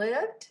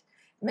short-lived.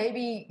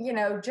 Maybe,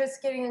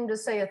 just getting them to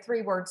say a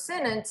 3-word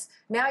sentence,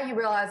 now you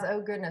realize,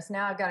 oh goodness,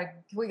 now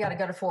we got to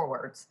go to 4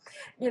 words,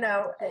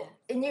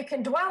 and you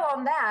can dwell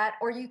on that,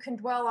 or you can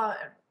dwell on,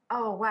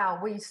 oh, wow,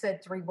 we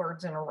said 3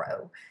 words in a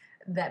row.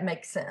 That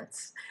makes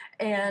sense.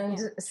 And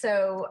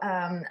so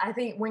I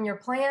think when your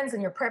plans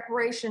and your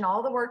preparation,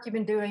 all the work you've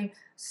been doing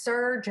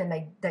surge and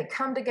they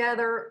come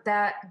together,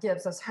 that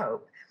gives us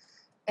hope.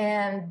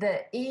 And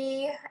the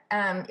E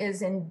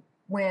is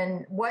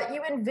when what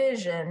you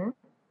envision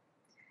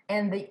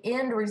and the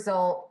end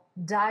result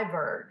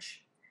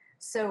diverge.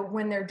 So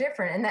when they're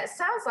different, and that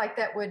sounds like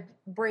that would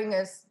bring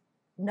us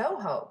no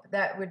hope,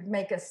 that would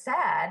make us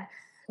sad.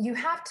 You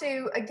have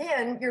to,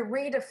 again, you're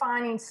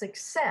redefining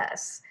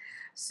success.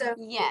 So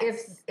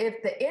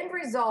if the end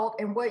result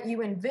and what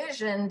you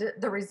envisioned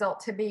the result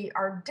to be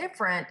are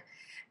different,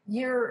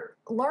 you're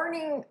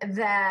learning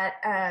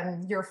that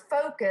your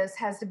focus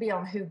has to be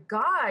on who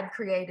God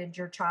created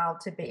your child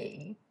to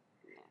be,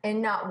 and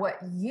not what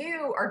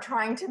you are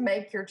trying to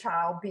make your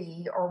child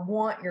be or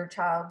want your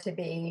child to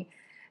be.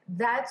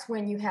 That's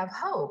when you have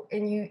hope,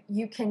 and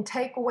you can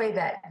take away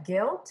that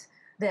guilt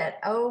that,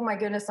 oh my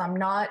goodness,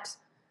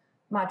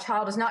 my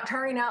child is not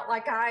turning out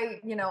like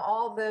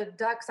all the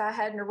ducks I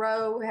had in a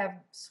row have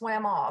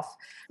swam off.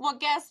 Well,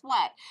 guess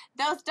what?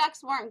 Those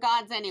ducks weren't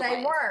God's anyway.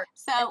 They weren't.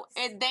 So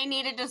they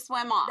needed to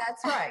swim off.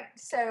 That's right.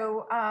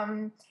 So,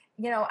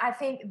 I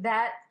think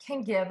that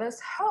can give us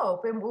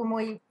hope. And when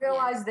we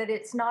realize that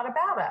it's not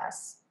about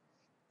us,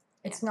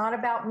 it's not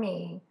about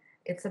me,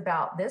 it's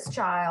about this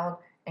child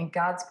and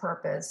God's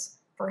purpose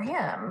for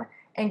him.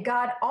 And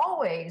God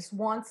always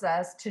wants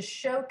us to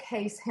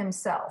showcase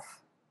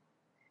himself.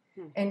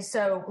 And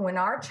so when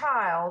our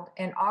child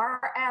and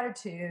our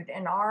attitude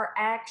and our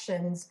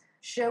actions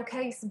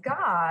showcase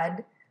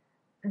God,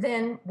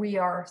 then we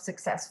are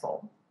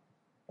successful.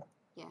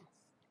 Yes.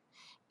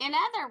 In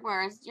other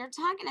words, you're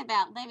talking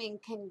about living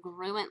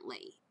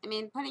congruently. I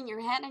mean, putting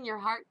your head and your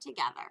heart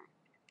together.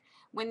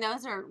 When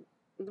those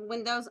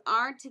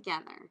are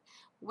together,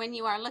 when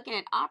you are looking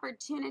at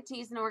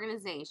opportunities and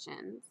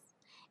organizations,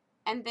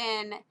 and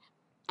then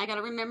I got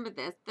to remember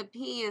this, the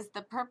P is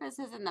the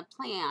purposes and the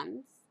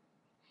plans.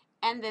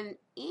 And then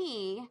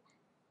E,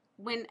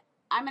 when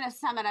I'm going to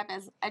sum it up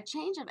as a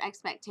change of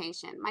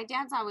expectation. My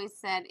dad's always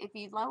said, if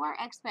you lower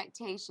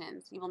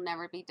expectations, you will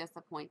never be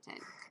disappointed.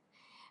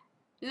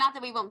 Not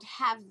that we won't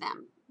have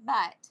them,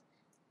 but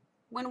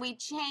when we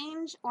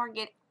change or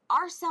get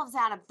ourselves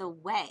out of the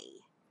way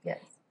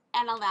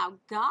and allow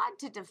God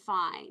to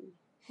define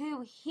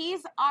who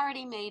he's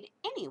already made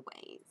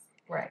anyways,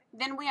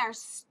 then we are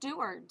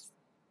stewards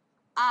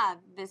of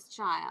this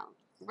child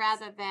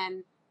rather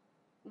than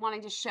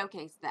wanting to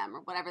showcase them or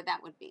whatever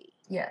that would be.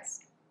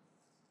 Yes.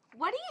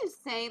 What do you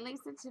say,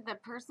 Lisa, to the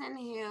person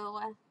who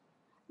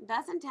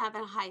doesn't have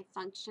a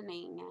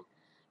high-functioning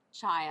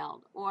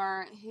child,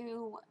 or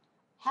who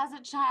has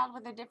a child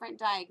with a different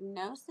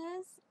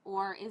diagnosis,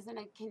 or is in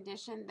a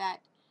condition that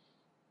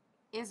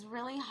is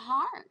really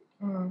hard?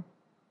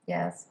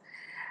 Yes.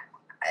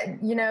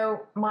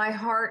 My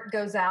heart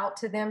goes out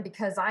to them,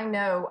 because I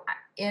know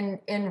in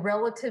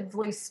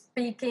relatively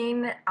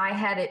speaking, I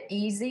had it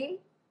easy.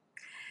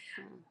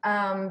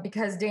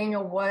 Because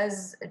Daniel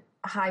was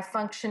high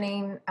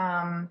functioning,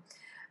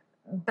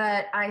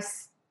 but I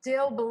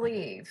still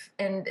believe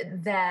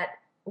that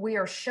we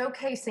are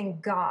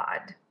showcasing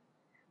God.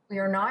 We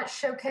are not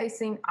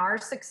showcasing our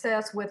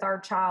success with our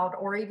child,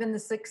 or even the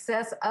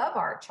success of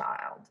our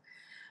child.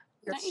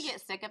 Don't you get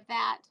sick of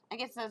that? I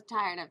get so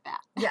tired of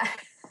that. Yeah.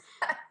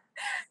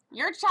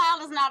 Your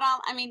child is not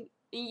all,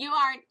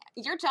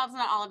 your child's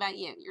not all about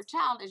you. Your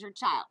child is your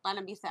child. Let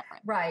them be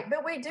separate. Right.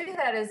 But we do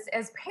that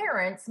as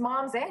parents,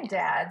 moms and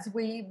dads.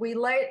 We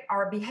let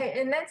our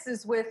behavior, and this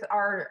is with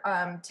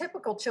our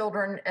typical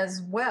children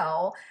as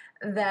well,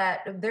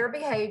 that their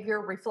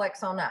behavior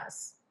reflects on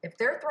us. If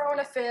they're throwing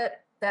a fit,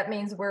 that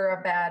means we're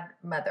a bad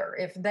mother.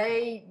 If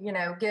they,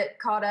 get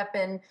caught up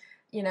in,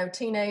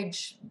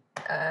 teenage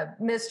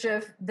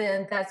mischief,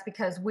 then that's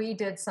because we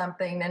did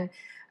something. And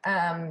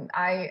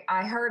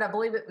I heard, I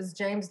believe it was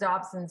James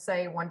Dobson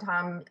say one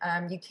time,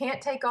 you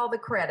can't take all the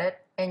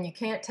credit and you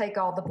can't take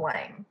all the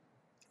blame.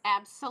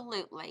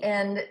 Absolutely.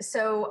 And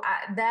so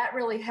that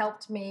really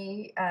helped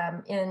me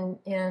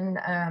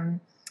in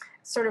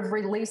sort of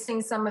releasing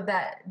some of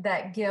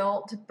that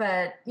guilt.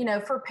 But,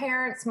 for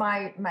parents,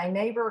 my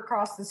neighbor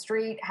across the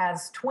street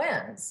has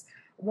twins.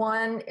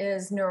 One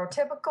is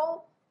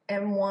neurotypical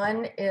and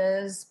one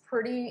is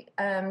pretty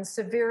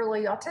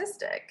severely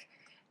autistic.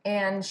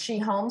 And she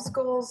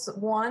homeschools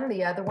one,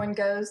 the other one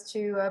goes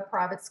to a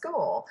private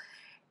school.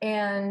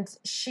 And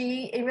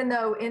she, even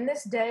though in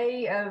this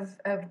day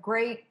of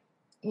great,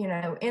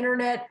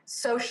 internet,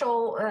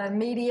 social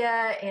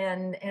media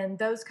and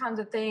those kinds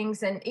of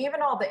things, and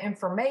even all the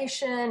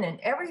information and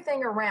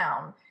everything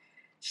around,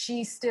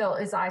 she still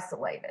is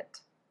isolated.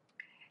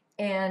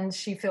 And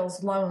she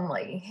feels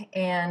lonely.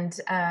 And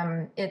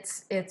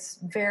it's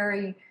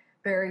very,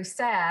 very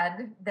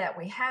sad that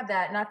we have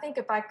that. And I think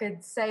if I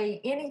could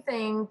say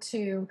anything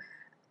to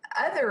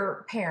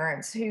other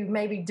parents who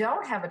maybe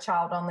don't have a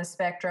child on the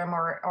spectrum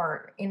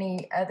or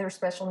any other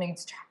special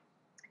needs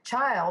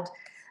child,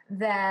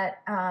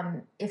 that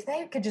if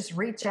they could just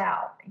reach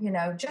out,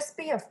 just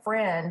be a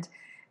friend,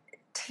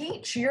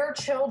 teach your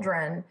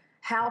children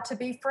how to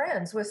be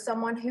friends with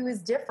someone who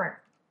is different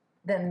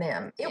than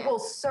them. It will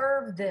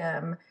serve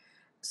them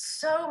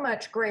so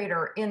much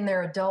greater in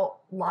their adult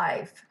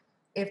life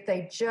if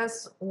they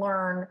just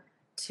learn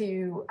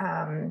to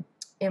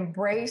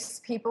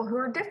embrace people who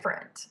are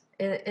different.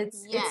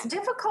 It's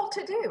difficult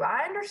to do.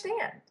 I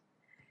understand.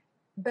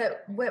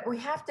 But we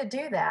have to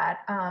do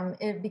that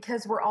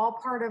because we're all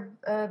part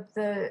of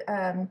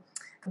the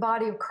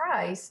body of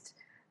Christ.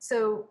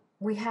 So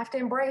we have to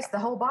embrace the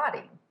whole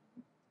body.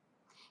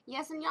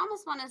 Yes, and you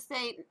almost want to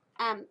say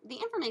the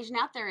information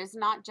out there is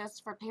not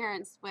just for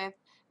parents with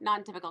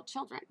non-typical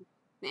children.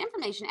 The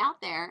information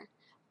out there,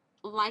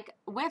 like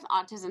with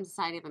Autism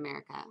Society of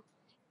America,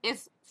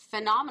 is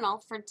phenomenal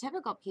for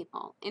typical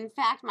people. In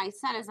fact, my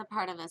son is a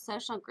part of a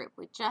social group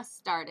we just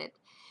started,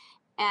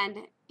 and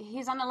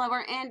he's on the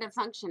lower end of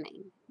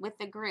functioning with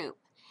the group.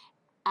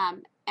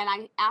 And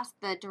I asked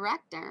the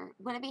director,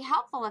 would it be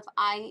helpful if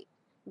I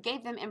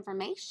gave them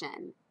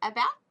information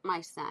about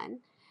my son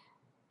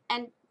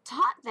and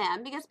taught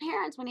them, because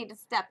parents, we need to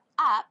step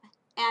up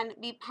and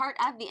be part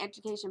of the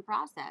education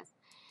process.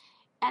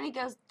 And he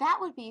goes, that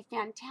would be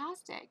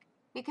fantastic,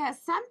 because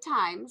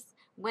sometimes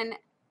when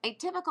a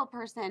typical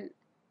person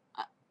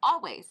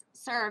always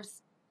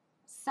serves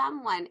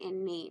someone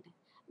in need,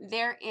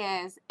 there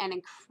is an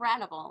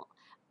incredible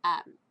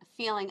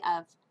feeling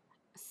of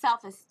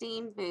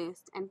self-esteem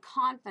boost and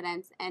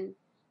confidence and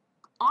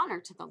honor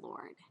to the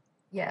Lord.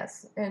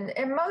 Yes, and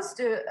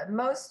most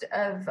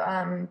of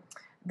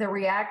the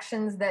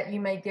reactions that you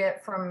may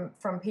get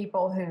from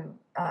people who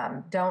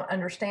don't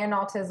understand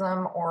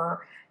autism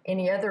or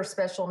any other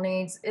special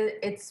needs,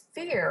 it's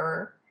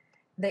fear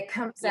that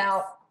comes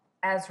out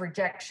as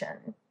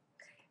rejection.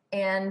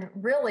 And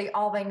really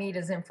all they need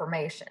is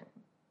information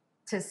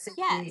to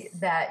see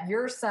that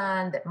your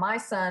son, that my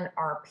son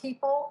are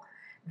people.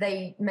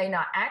 They may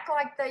not act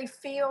like they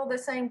feel the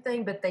same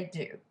thing, but they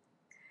do.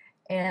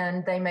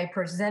 And they may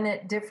present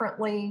it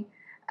differently,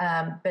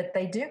 but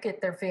they do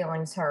get their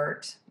feelings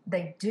hurt.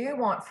 They do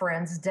want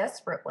friends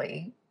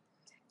desperately.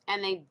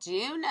 And they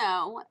do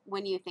know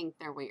when you think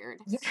they're weird.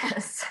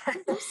 Yes,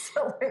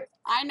 absolutely.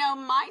 I know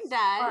mine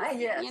does,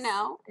 yes.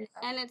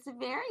 And it's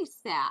very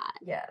sad.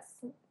 Yes,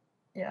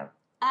 yeah.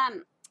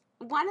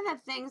 One of the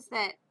things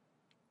that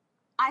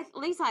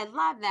Lisa, I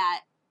love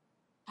that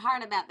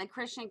part about the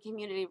Christian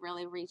community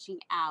really reaching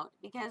out,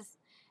 because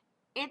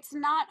it's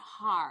not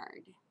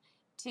hard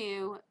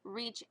to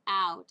reach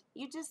out.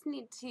 You just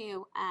need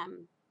to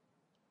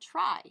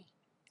try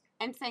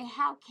and say,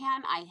 how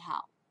can I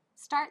help?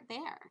 Start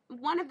there.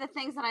 One of the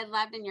things that I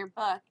loved in your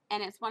book,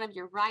 and it's one of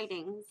your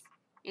writings,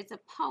 it's a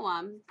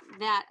poem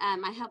that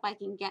I hope I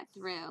can get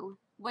through,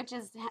 which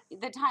is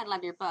the title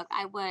of your book,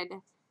 I Would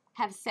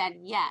Have Said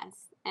Yes.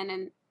 And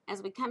then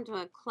as we come to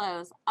a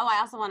close, I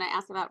also want to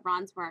ask about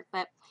Ron's work,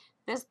 but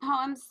this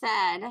poem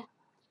said,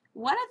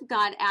 what if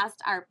God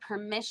asked our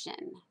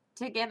permission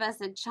to give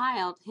us a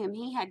child whom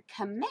he had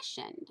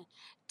commissioned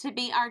to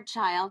be our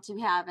child, to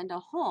have and to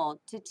hold,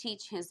 to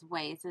teach his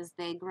ways as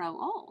they grow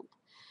old?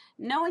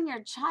 Knowing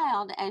your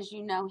child as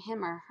you know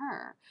him or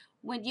her,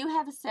 would you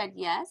have said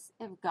yes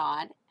if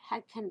God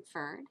had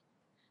conferred?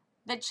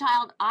 The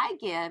child I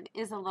give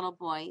is a little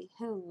boy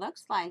who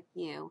looks like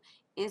you.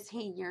 Is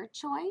he your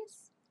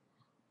choice?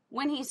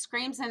 When he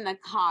screams in the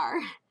car,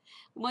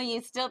 will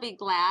you still be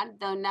glad,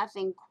 though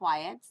nothing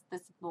quiets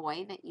this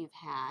boy that you've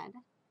had?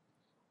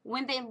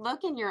 when they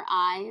look in your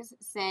eyes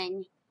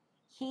saying,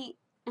 why'd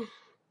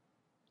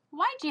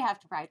you have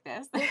to write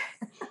this?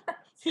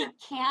 He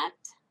can't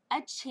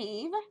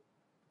achieve.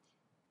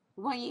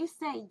 Will you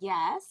say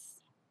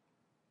yes?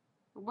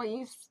 Will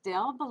you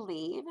still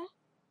believe?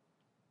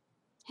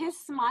 His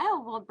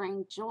smile will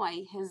bring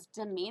joy, his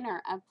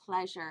demeanor a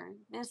pleasure.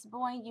 This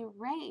boy you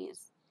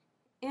raise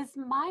is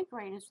my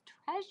greatest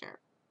treasure.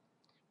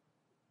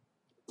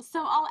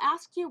 So I'll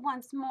ask you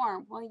once more,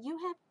 will you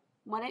have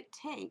what it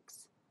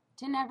takes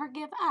to never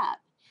give up,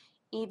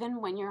 even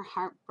when your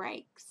heart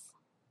breaks?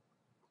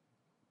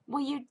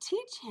 Will you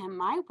teach him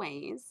my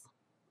ways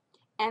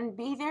and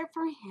be there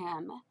for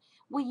him?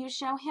 Will you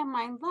show him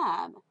my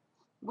love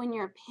when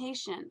your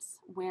patience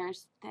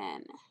wears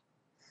thin?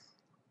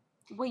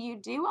 Will you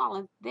do all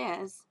of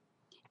this?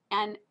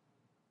 And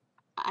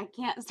I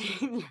can't see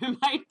through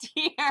my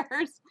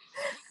tears.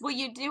 Will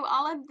you do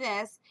all of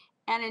this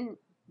and in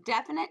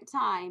definite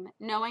time,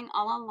 knowing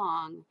all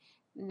along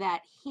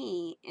that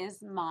he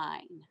is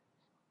mine?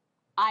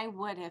 I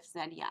would have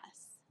said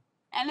yes.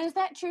 And is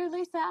that true,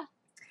 Lisa?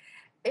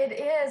 It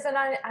is, and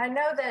I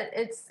know that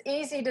it's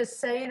easy to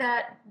say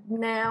that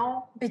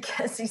now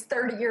because he's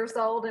 30 years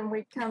old and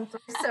we've come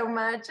through so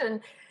much. And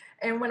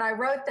when I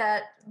wrote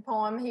that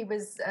poem, he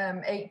was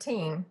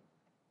 18.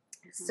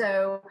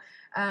 So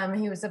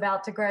he was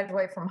about to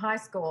graduate from high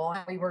school.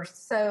 And we were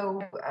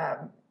so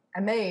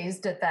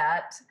amazed at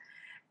that.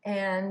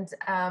 And,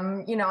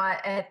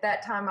 at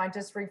that time, I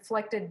just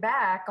reflected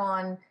back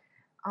on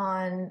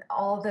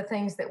all the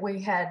things that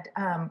we had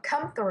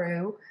come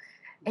through,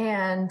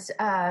 and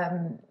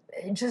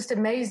just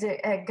amazed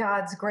at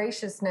God's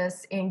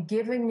graciousness in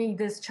giving me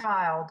this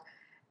child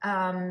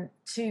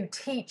to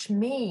teach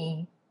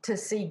me to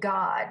see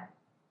God.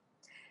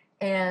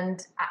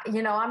 And,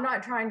 I'm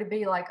not trying to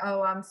be like,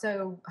 oh, I'm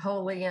so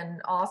holy and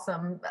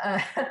awesome.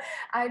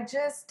 I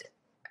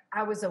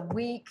was a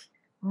weak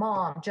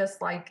mom,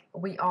 just like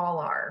we all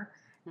are.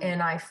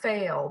 And I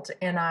failed,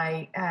 and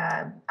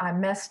I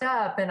messed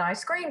up, and I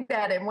screamed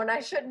at him when I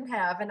shouldn't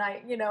have. And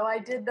I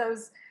did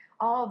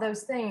all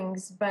those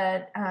things.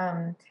 But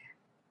when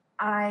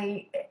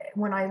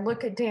I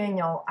look at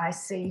Daniel, I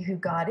see who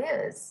God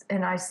is,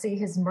 and I see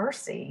his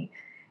mercy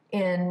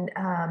in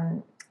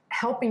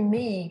helping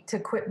me to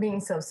quit being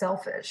so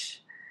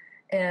selfish.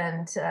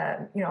 And,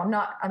 I'm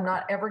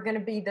not ever going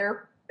to be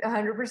there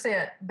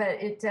 100%, but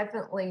it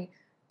definitely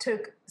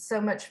took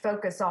so much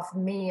focus off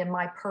me and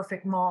my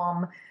perfect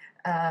mom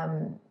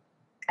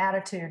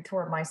attitude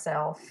toward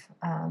myself,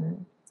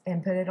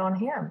 and put it on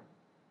him.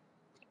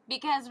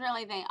 Because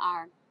really they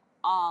are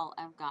all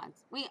of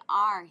God's. We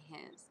are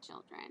his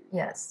children.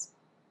 Yes.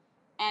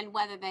 And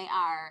whether they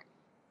are,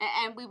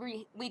 and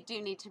we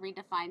do need to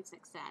redefine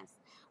success.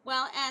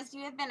 Well, as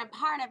you have been a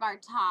part of our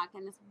talk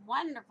and this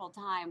wonderful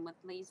time with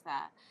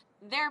Lisa,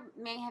 there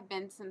may have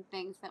been some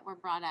things that were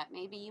brought up.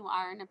 Maybe you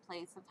are in a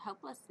place of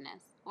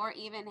hopelessness, or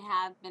even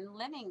have been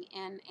living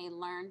in a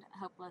learned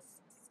hopeless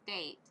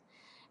state.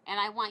 And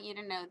I want you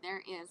to know there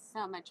is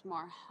so much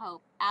more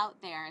hope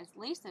out there, as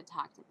Lisa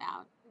talked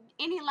about.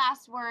 Any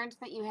last words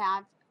that you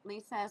have,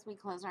 Lisa, as we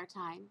close our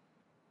time?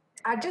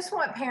 I just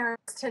want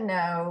parents to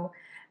know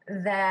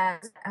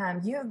that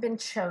you have been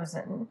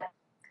chosen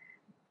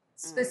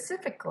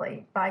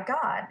specifically by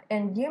God.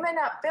 And you may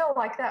not feel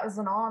like that was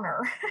an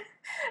honor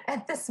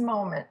at this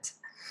moment,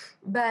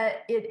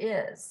 but it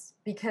is,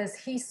 because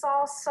he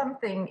saw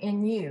something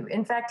in you.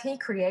 In fact, he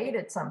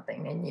created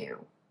something in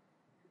you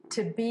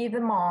to be the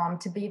mom,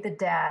 to be the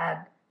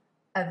dad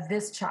of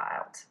this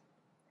child.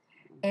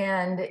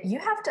 And you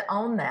have to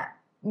own that.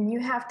 You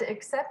have to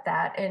accept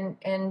that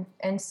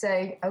and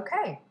say,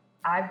 okay,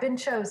 I've been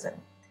chosen.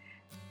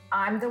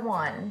 I'm the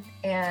one,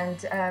 and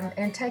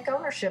take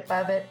ownership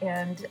of it.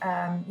 And,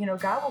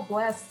 God will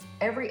bless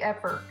every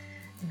effort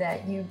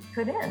that you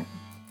put in.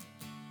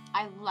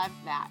 I love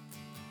that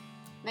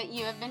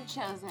you have been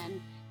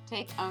chosen,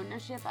 take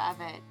ownership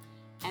of it,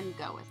 and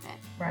go with it.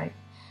 Right.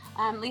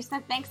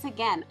 Lisa, thanks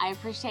again. I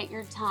appreciate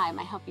your time.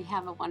 I hope you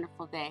have a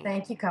wonderful day.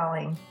 Thank you,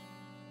 Colleen.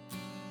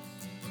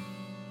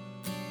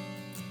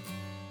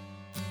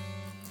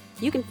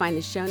 You can find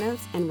the show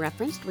notes and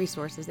referenced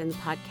resources in the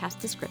podcast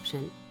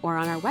description or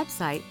on our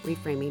website,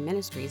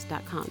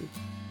 reframingministries.com.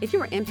 If you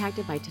were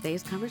impacted by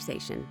today's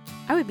conversation,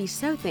 I would be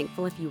so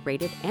thankful if you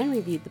rated and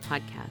reviewed the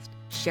podcast,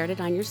 shared it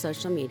on your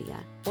social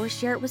media, or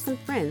share it with some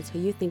friends who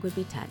you think would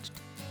be touched.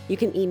 You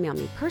can email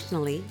me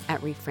personally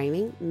at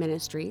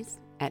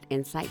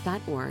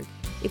reframingministries@insight.org.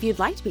 If you'd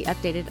like to be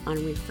updated on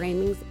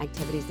Reframing's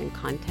activities and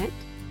content,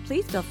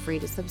 please feel free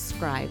to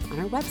subscribe on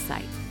our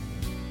website.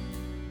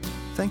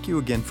 Thank you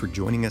again for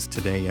joining us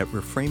today at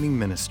Reframing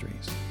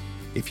Ministries.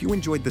 If you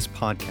enjoyed this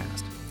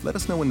podcast, let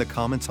us know in the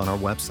comments on our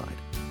website.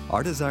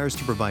 Our desire is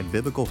to provide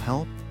biblical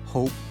help,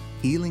 hope,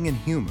 healing, and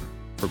humor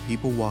for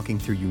people walking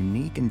through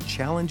unique and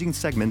challenging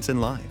segments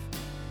in life.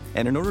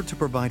 And in order to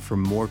provide for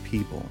more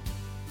people,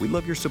 we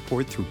love your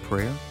support through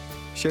prayer,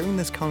 sharing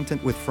this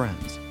content with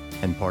friends,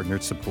 and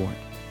partnered support.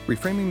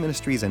 Reframing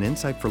Ministries and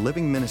Insight for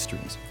Living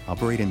Ministries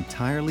operate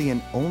entirely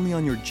and only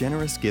on your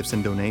generous gifts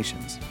and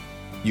donations.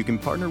 You can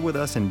partner with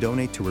us and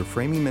donate to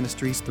Reframing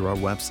Ministries through our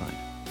website.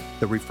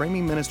 The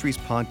Reframing Ministries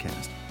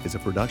podcast is a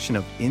production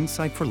of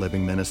Insight for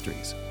Living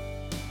Ministries.